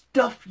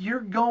stuff you're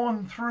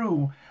going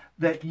through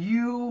that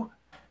you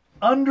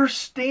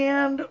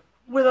understand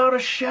without a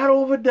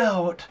shadow of a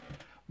doubt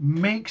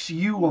makes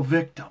you a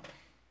victim.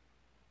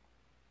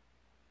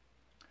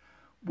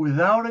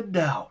 Without a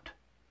doubt.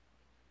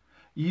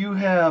 You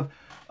have,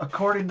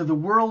 according to the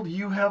world,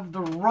 you have the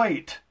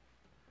right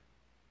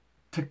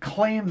to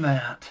claim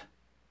that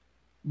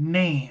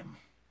name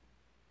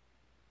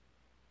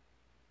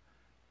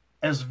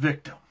as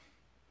victim.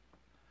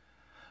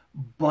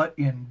 But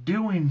in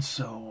doing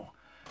so,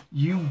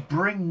 you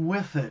bring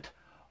with it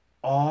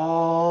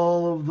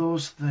all of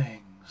those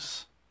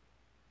things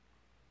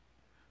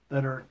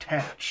that are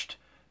attached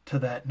to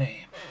that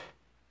name.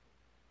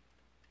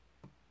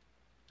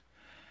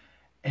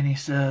 And he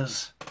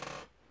says,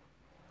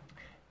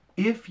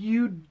 if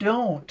you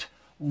don't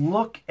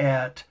look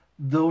at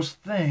those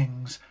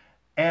things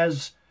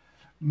as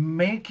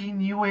making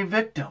you a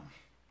victim,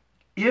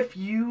 if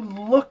you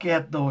look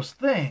at those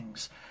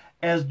things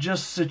as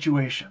just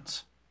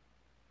situations,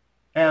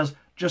 as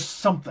just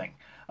something,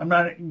 I'm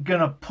not going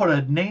to put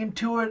a name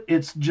to it,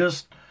 it's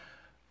just,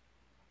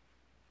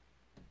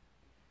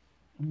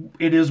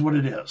 it is what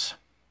it is.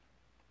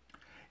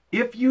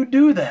 If you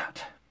do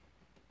that,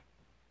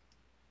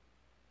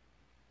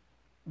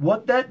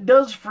 what that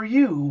does for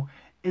you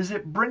is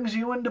it brings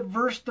you into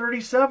verse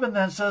 37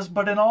 that says,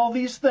 but in all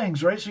these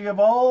things, right? So you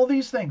have all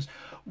these things.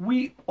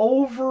 We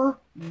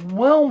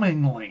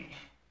overwhelmingly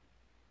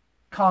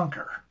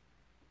conquer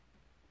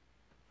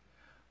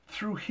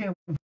through him.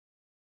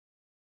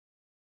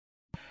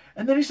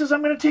 And then he says,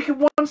 I'm going to take it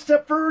one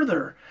step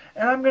further.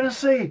 And I'm going to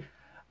say,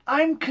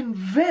 I'm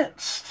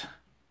convinced.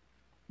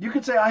 You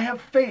could say, I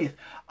have faith.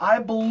 I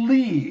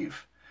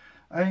believe.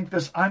 I think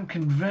this I'm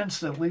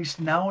convinced, at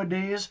least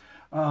nowadays,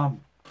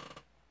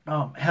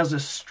 has a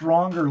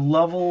stronger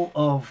level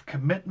of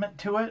commitment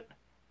to it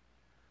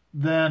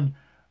than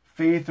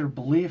faith or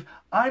belief.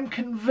 I'm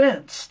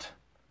convinced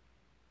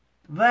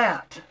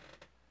that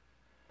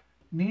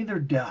neither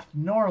death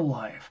nor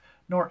life,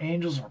 nor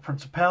angels, nor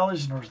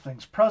principalities, nor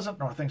things present,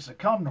 nor things to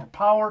come, nor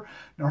power,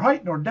 nor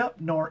height, nor depth,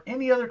 nor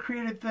any other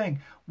created thing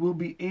will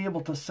be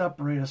able to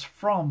separate us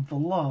from the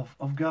love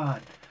of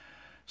God.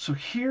 So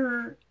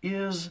here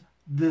is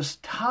this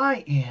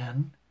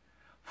tie-in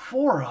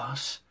for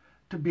us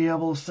to be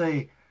able to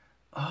say,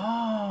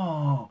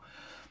 oh,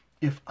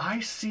 if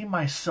I see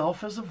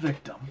myself as a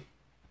victim,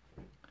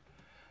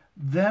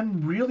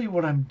 then really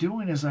what I'm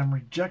doing is I'm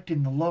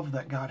rejecting the love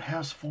that God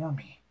has for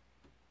me.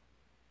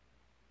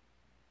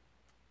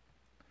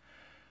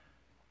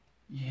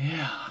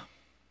 Yeah.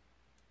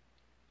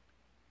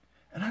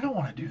 And I don't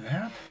want to do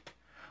that.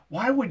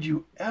 Why would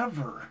you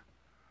ever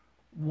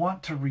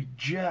want to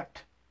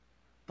reject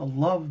the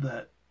love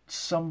that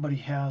somebody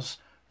has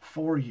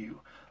for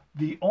you?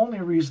 The only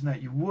reason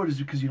that you would is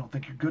because you don't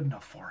think you're good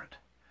enough for it.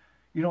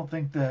 You don't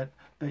think that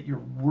you're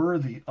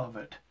worthy of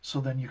it, so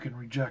then you can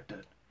reject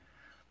it.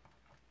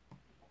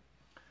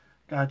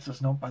 God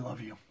says, nope, I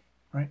love you,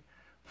 right?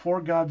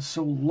 For God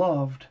so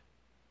loved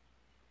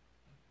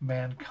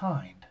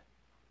mankind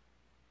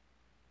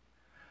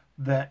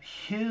that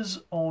his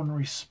own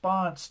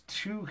response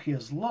to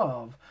his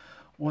love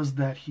was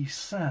that he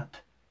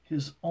sent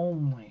his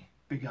only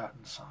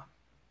begotten Son.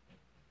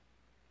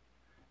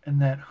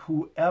 And that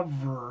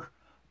whoever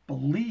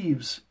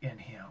believes in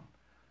him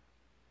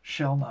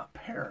shall not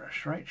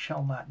perish, right?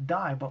 Shall not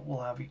die, but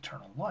will have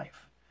eternal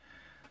life.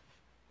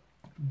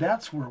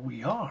 That's where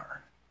we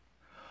are.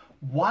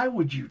 Why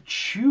would you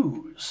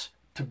choose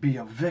to be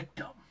a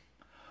victim?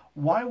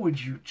 Why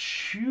would you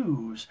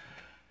choose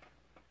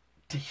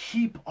to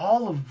heap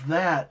all of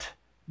that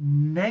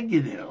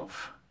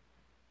negative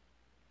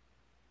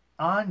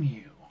on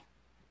you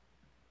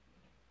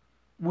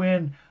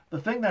when the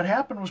thing that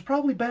happened was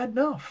probably bad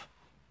enough?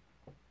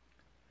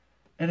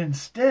 And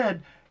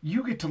instead,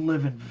 you get to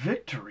live in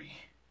victory.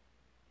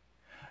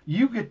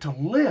 You get to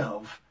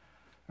live,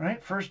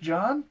 right? 1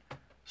 John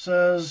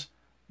says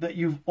that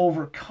you've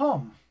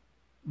overcome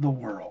the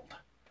world.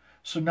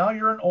 So now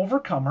you're an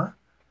overcomer,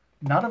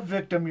 not a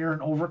victim, you're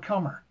an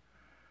overcomer.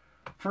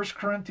 1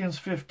 Corinthians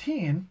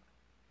 15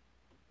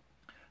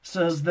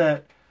 says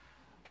that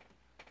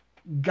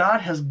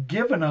God has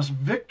given us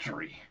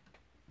victory.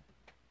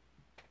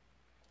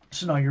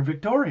 So now you're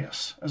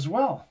victorious as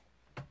well.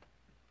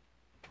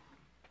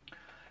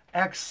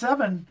 Acts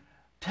 7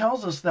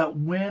 tells us that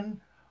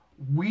when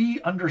we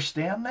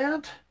understand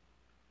that,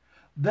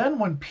 then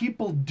when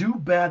people do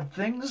bad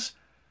things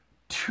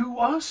to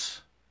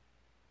us,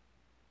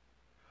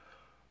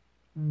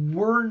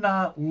 we're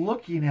not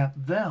looking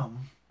at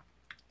them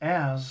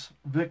as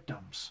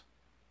victims.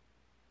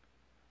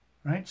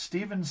 Right?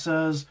 Stephen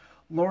says,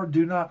 Lord,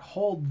 do not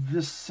hold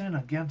this sin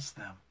against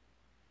them,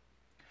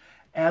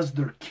 as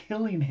they're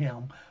killing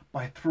him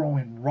by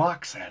throwing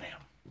rocks at him.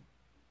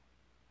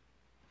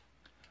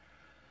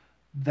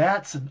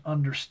 That's an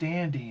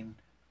understanding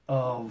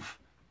of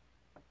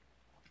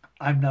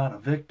I'm not a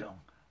victim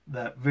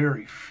that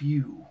very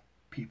few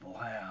people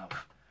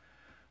have.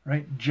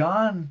 Right?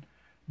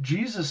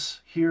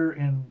 Jesus here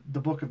in the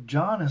book of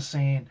John is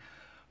saying,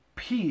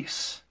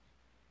 peace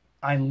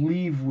I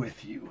leave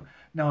with you.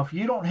 Now, if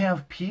you don't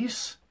have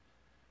peace,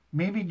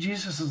 maybe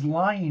Jesus is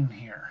lying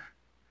here.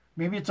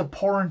 Maybe it's a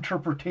poor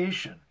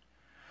interpretation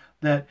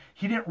that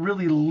he didn't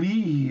really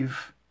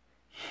leave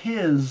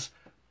his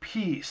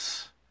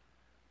peace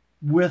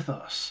with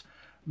us.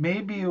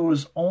 Maybe it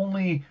was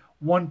only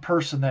one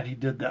person that he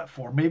did that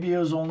for. Maybe it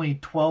was only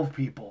 12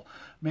 people.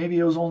 Maybe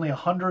it was only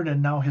 100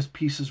 and now his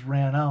pieces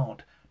ran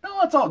out. No,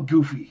 that's all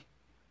goofy.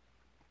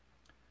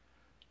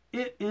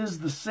 It is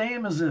the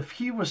same as if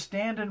he was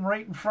standing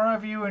right in front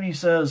of you and he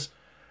says,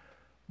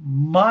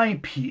 my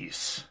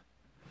peace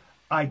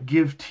I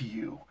give to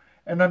you.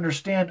 And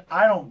understand,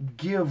 I don't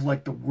give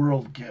like the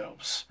world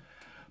gives.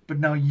 But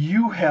now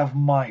you have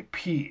my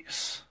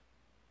peace.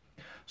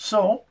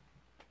 So,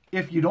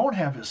 if you don't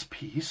have his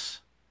peace,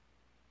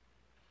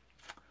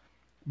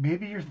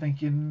 maybe you're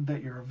thinking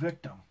that you're a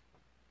victim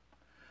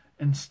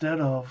instead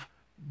of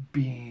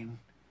being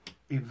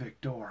a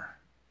victor.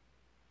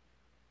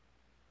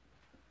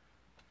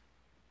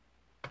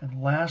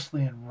 And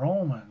lastly, in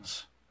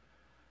Romans,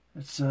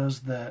 it says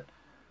that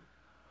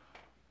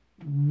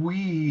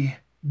we,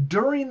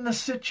 during the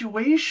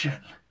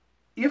situation,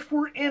 if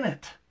we're in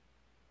it,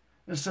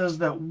 it says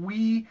that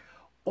we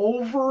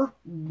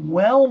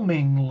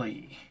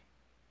overwhelmingly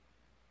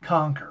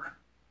conquer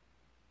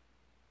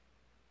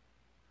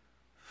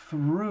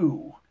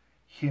through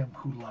him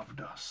who loved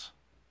us.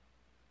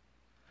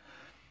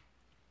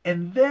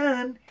 And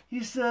then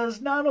he says,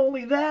 not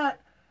only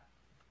that,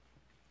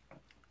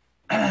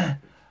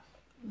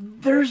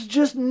 there's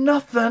just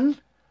nothing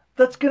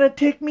that's going to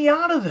take me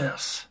out of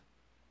this.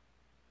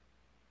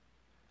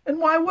 And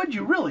why would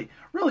you? Really,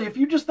 if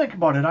you just think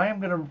about it, I am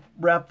going to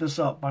wrap this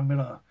up. I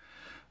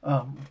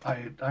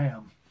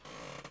am.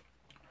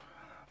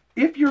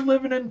 If you're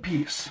living in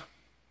peace,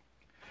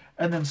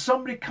 and then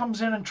somebody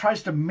comes in and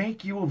tries to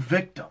make you a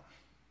victim,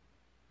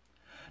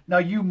 now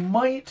you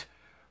might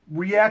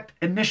react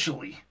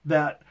initially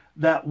that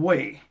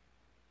way,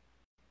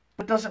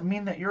 but it doesn't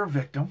mean that you're a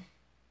victim.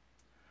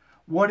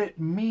 What it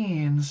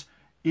means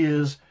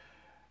is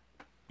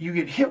you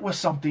get hit with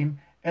something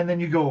and then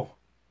you go,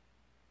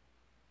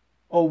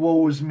 oh,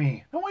 woe is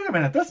me. No, wait a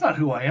minute, that's not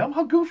who I am.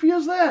 How goofy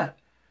is that?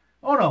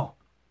 Oh no.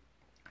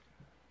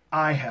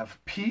 I have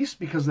peace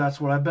because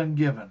that's what I've been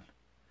given.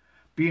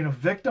 Being a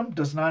victim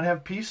does not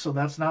have peace, so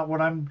that's not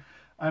what I'm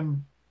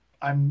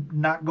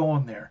not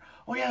going there.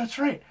 Oh yeah, that's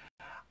right.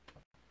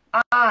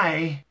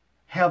 I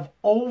have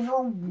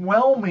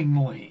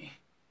overwhelmingly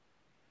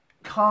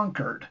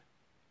conquered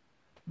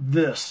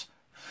this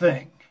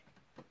thing.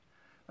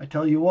 I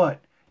tell you what,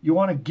 you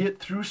want to get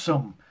through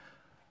some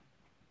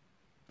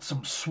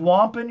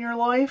swamp in your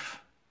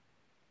life,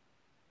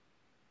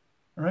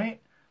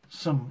 right?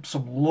 Some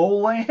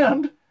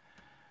lowland.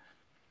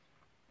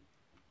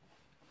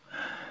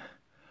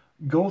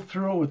 Go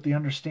through it with the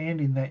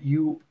understanding that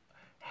you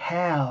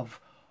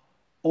have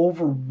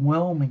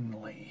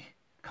overwhelmingly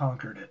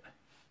conquered it.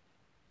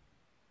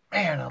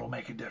 Man, that'll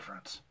make a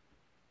difference.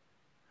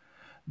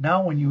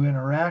 Now when you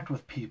interact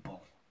with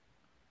people,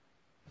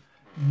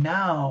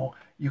 now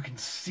you can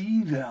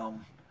see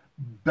them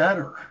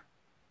better.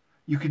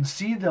 You can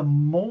see them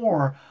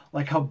more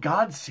like how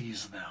God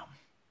sees them.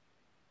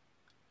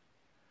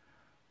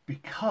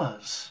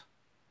 Because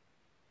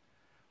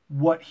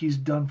what he's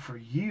done for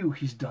you,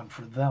 he's done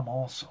for them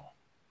also.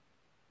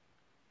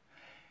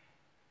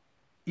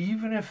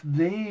 Even if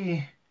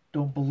they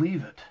don't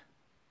believe it,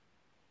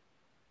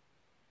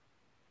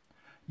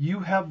 you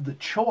have the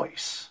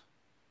choice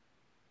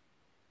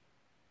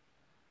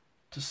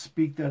to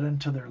speak that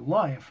into their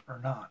life or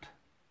not.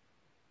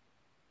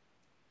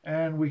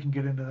 And we can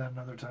get into that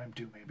another time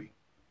too, maybe.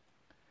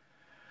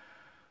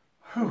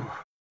 Whew.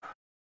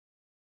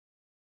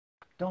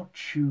 Don't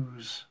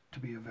choose to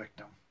be a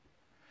victim.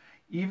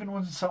 Even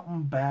when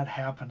something bad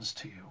happens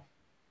to you,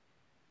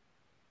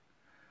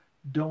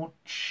 don't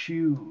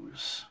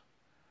choose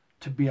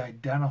to be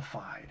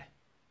identified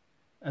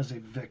as a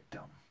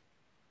victim.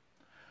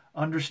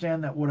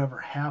 Understand that whatever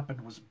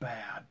happened was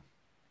bad,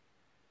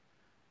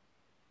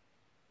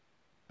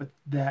 but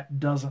that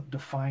doesn't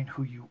define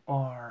who you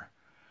are.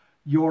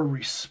 Your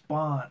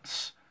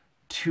response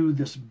to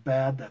this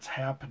bad that's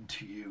happened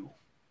to you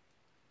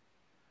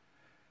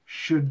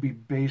should be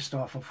based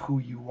off of who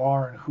you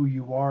are, and who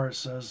you are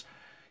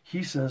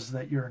he says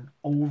that you're an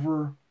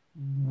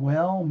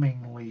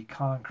overwhelmingly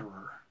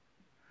conqueror,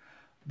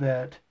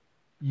 that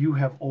you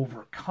have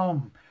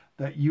overcome,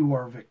 that you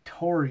are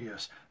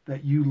victorious,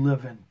 that you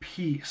live in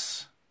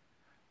peace.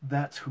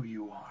 That's who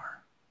you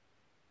are.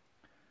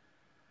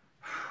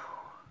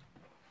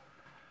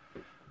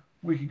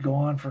 We could go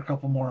on for a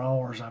couple more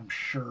hours, I'm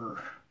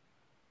sure,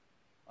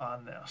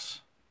 on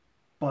this.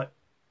 But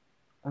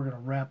we're going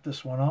to wrap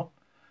this one up.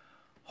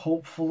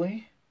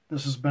 Hopefully,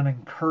 this has been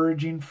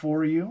encouraging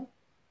for you.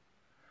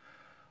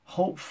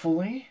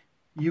 Hopefully,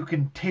 you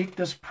can take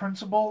this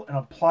principle and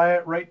apply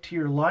it right to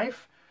your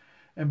life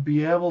and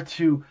be able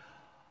to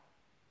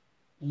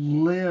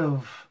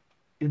live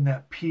in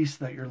that peace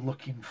that you're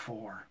looking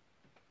for.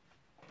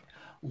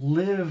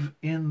 Live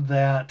in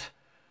that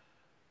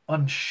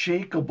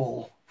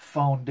unshakable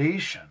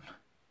foundation.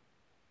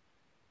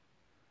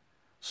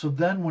 So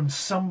then when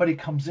somebody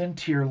comes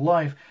into your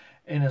life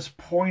and is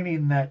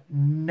pointing that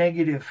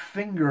negative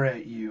finger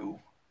at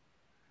you,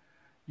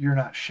 you're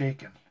not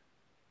shaken.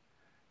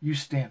 You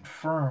stand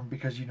firm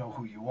because you know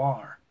who you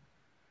are.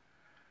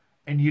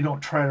 And you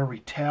don't try to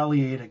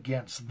retaliate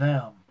against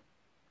them.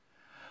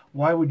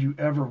 Why would you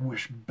ever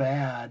wish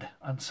bad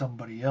on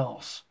somebody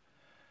else?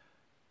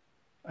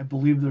 I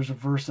believe there's a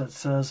verse that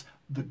says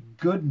the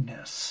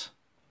goodness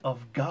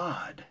of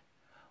God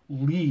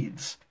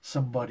leads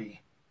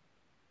somebody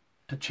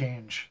to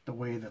change the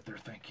way that they're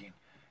thinking.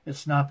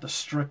 It's not the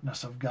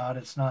strictness of God.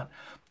 It's not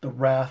the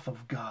wrath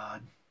of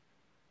God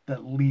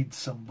that leads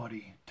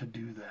somebody to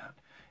do that.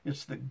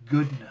 It's the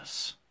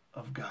goodness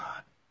of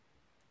God.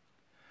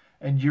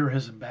 And you're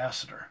his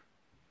ambassador.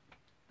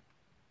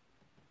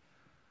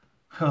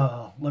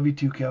 Oh, love you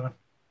too, Kevin.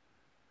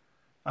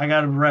 I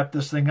got to wrap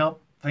this thing up.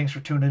 Thanks for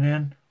tuning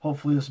in.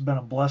 Hopefully this has been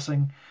a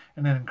blessing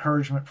and an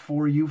encouragement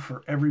for you,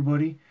 for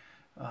everybody.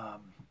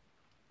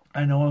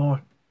 I know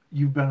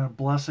you've been a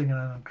blessing and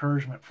an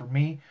encouragement for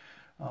me.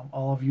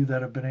 All of you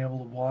that have been able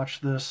to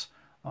watch this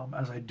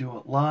as I do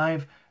it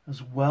live,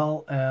 as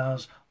well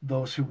as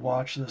those who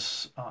watch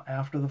this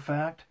after the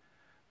fact.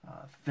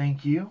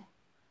 Thank you.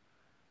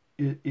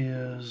 It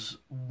is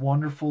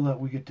wonderful that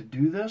we get to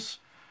do this,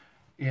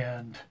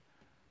 and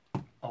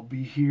I'll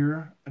be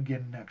here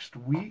again next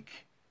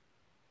week.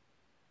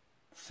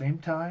 Same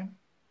time,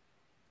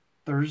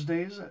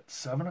 Thursdays at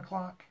 7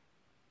 o'clock.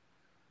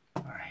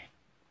 All right.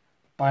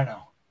 Bye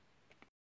now.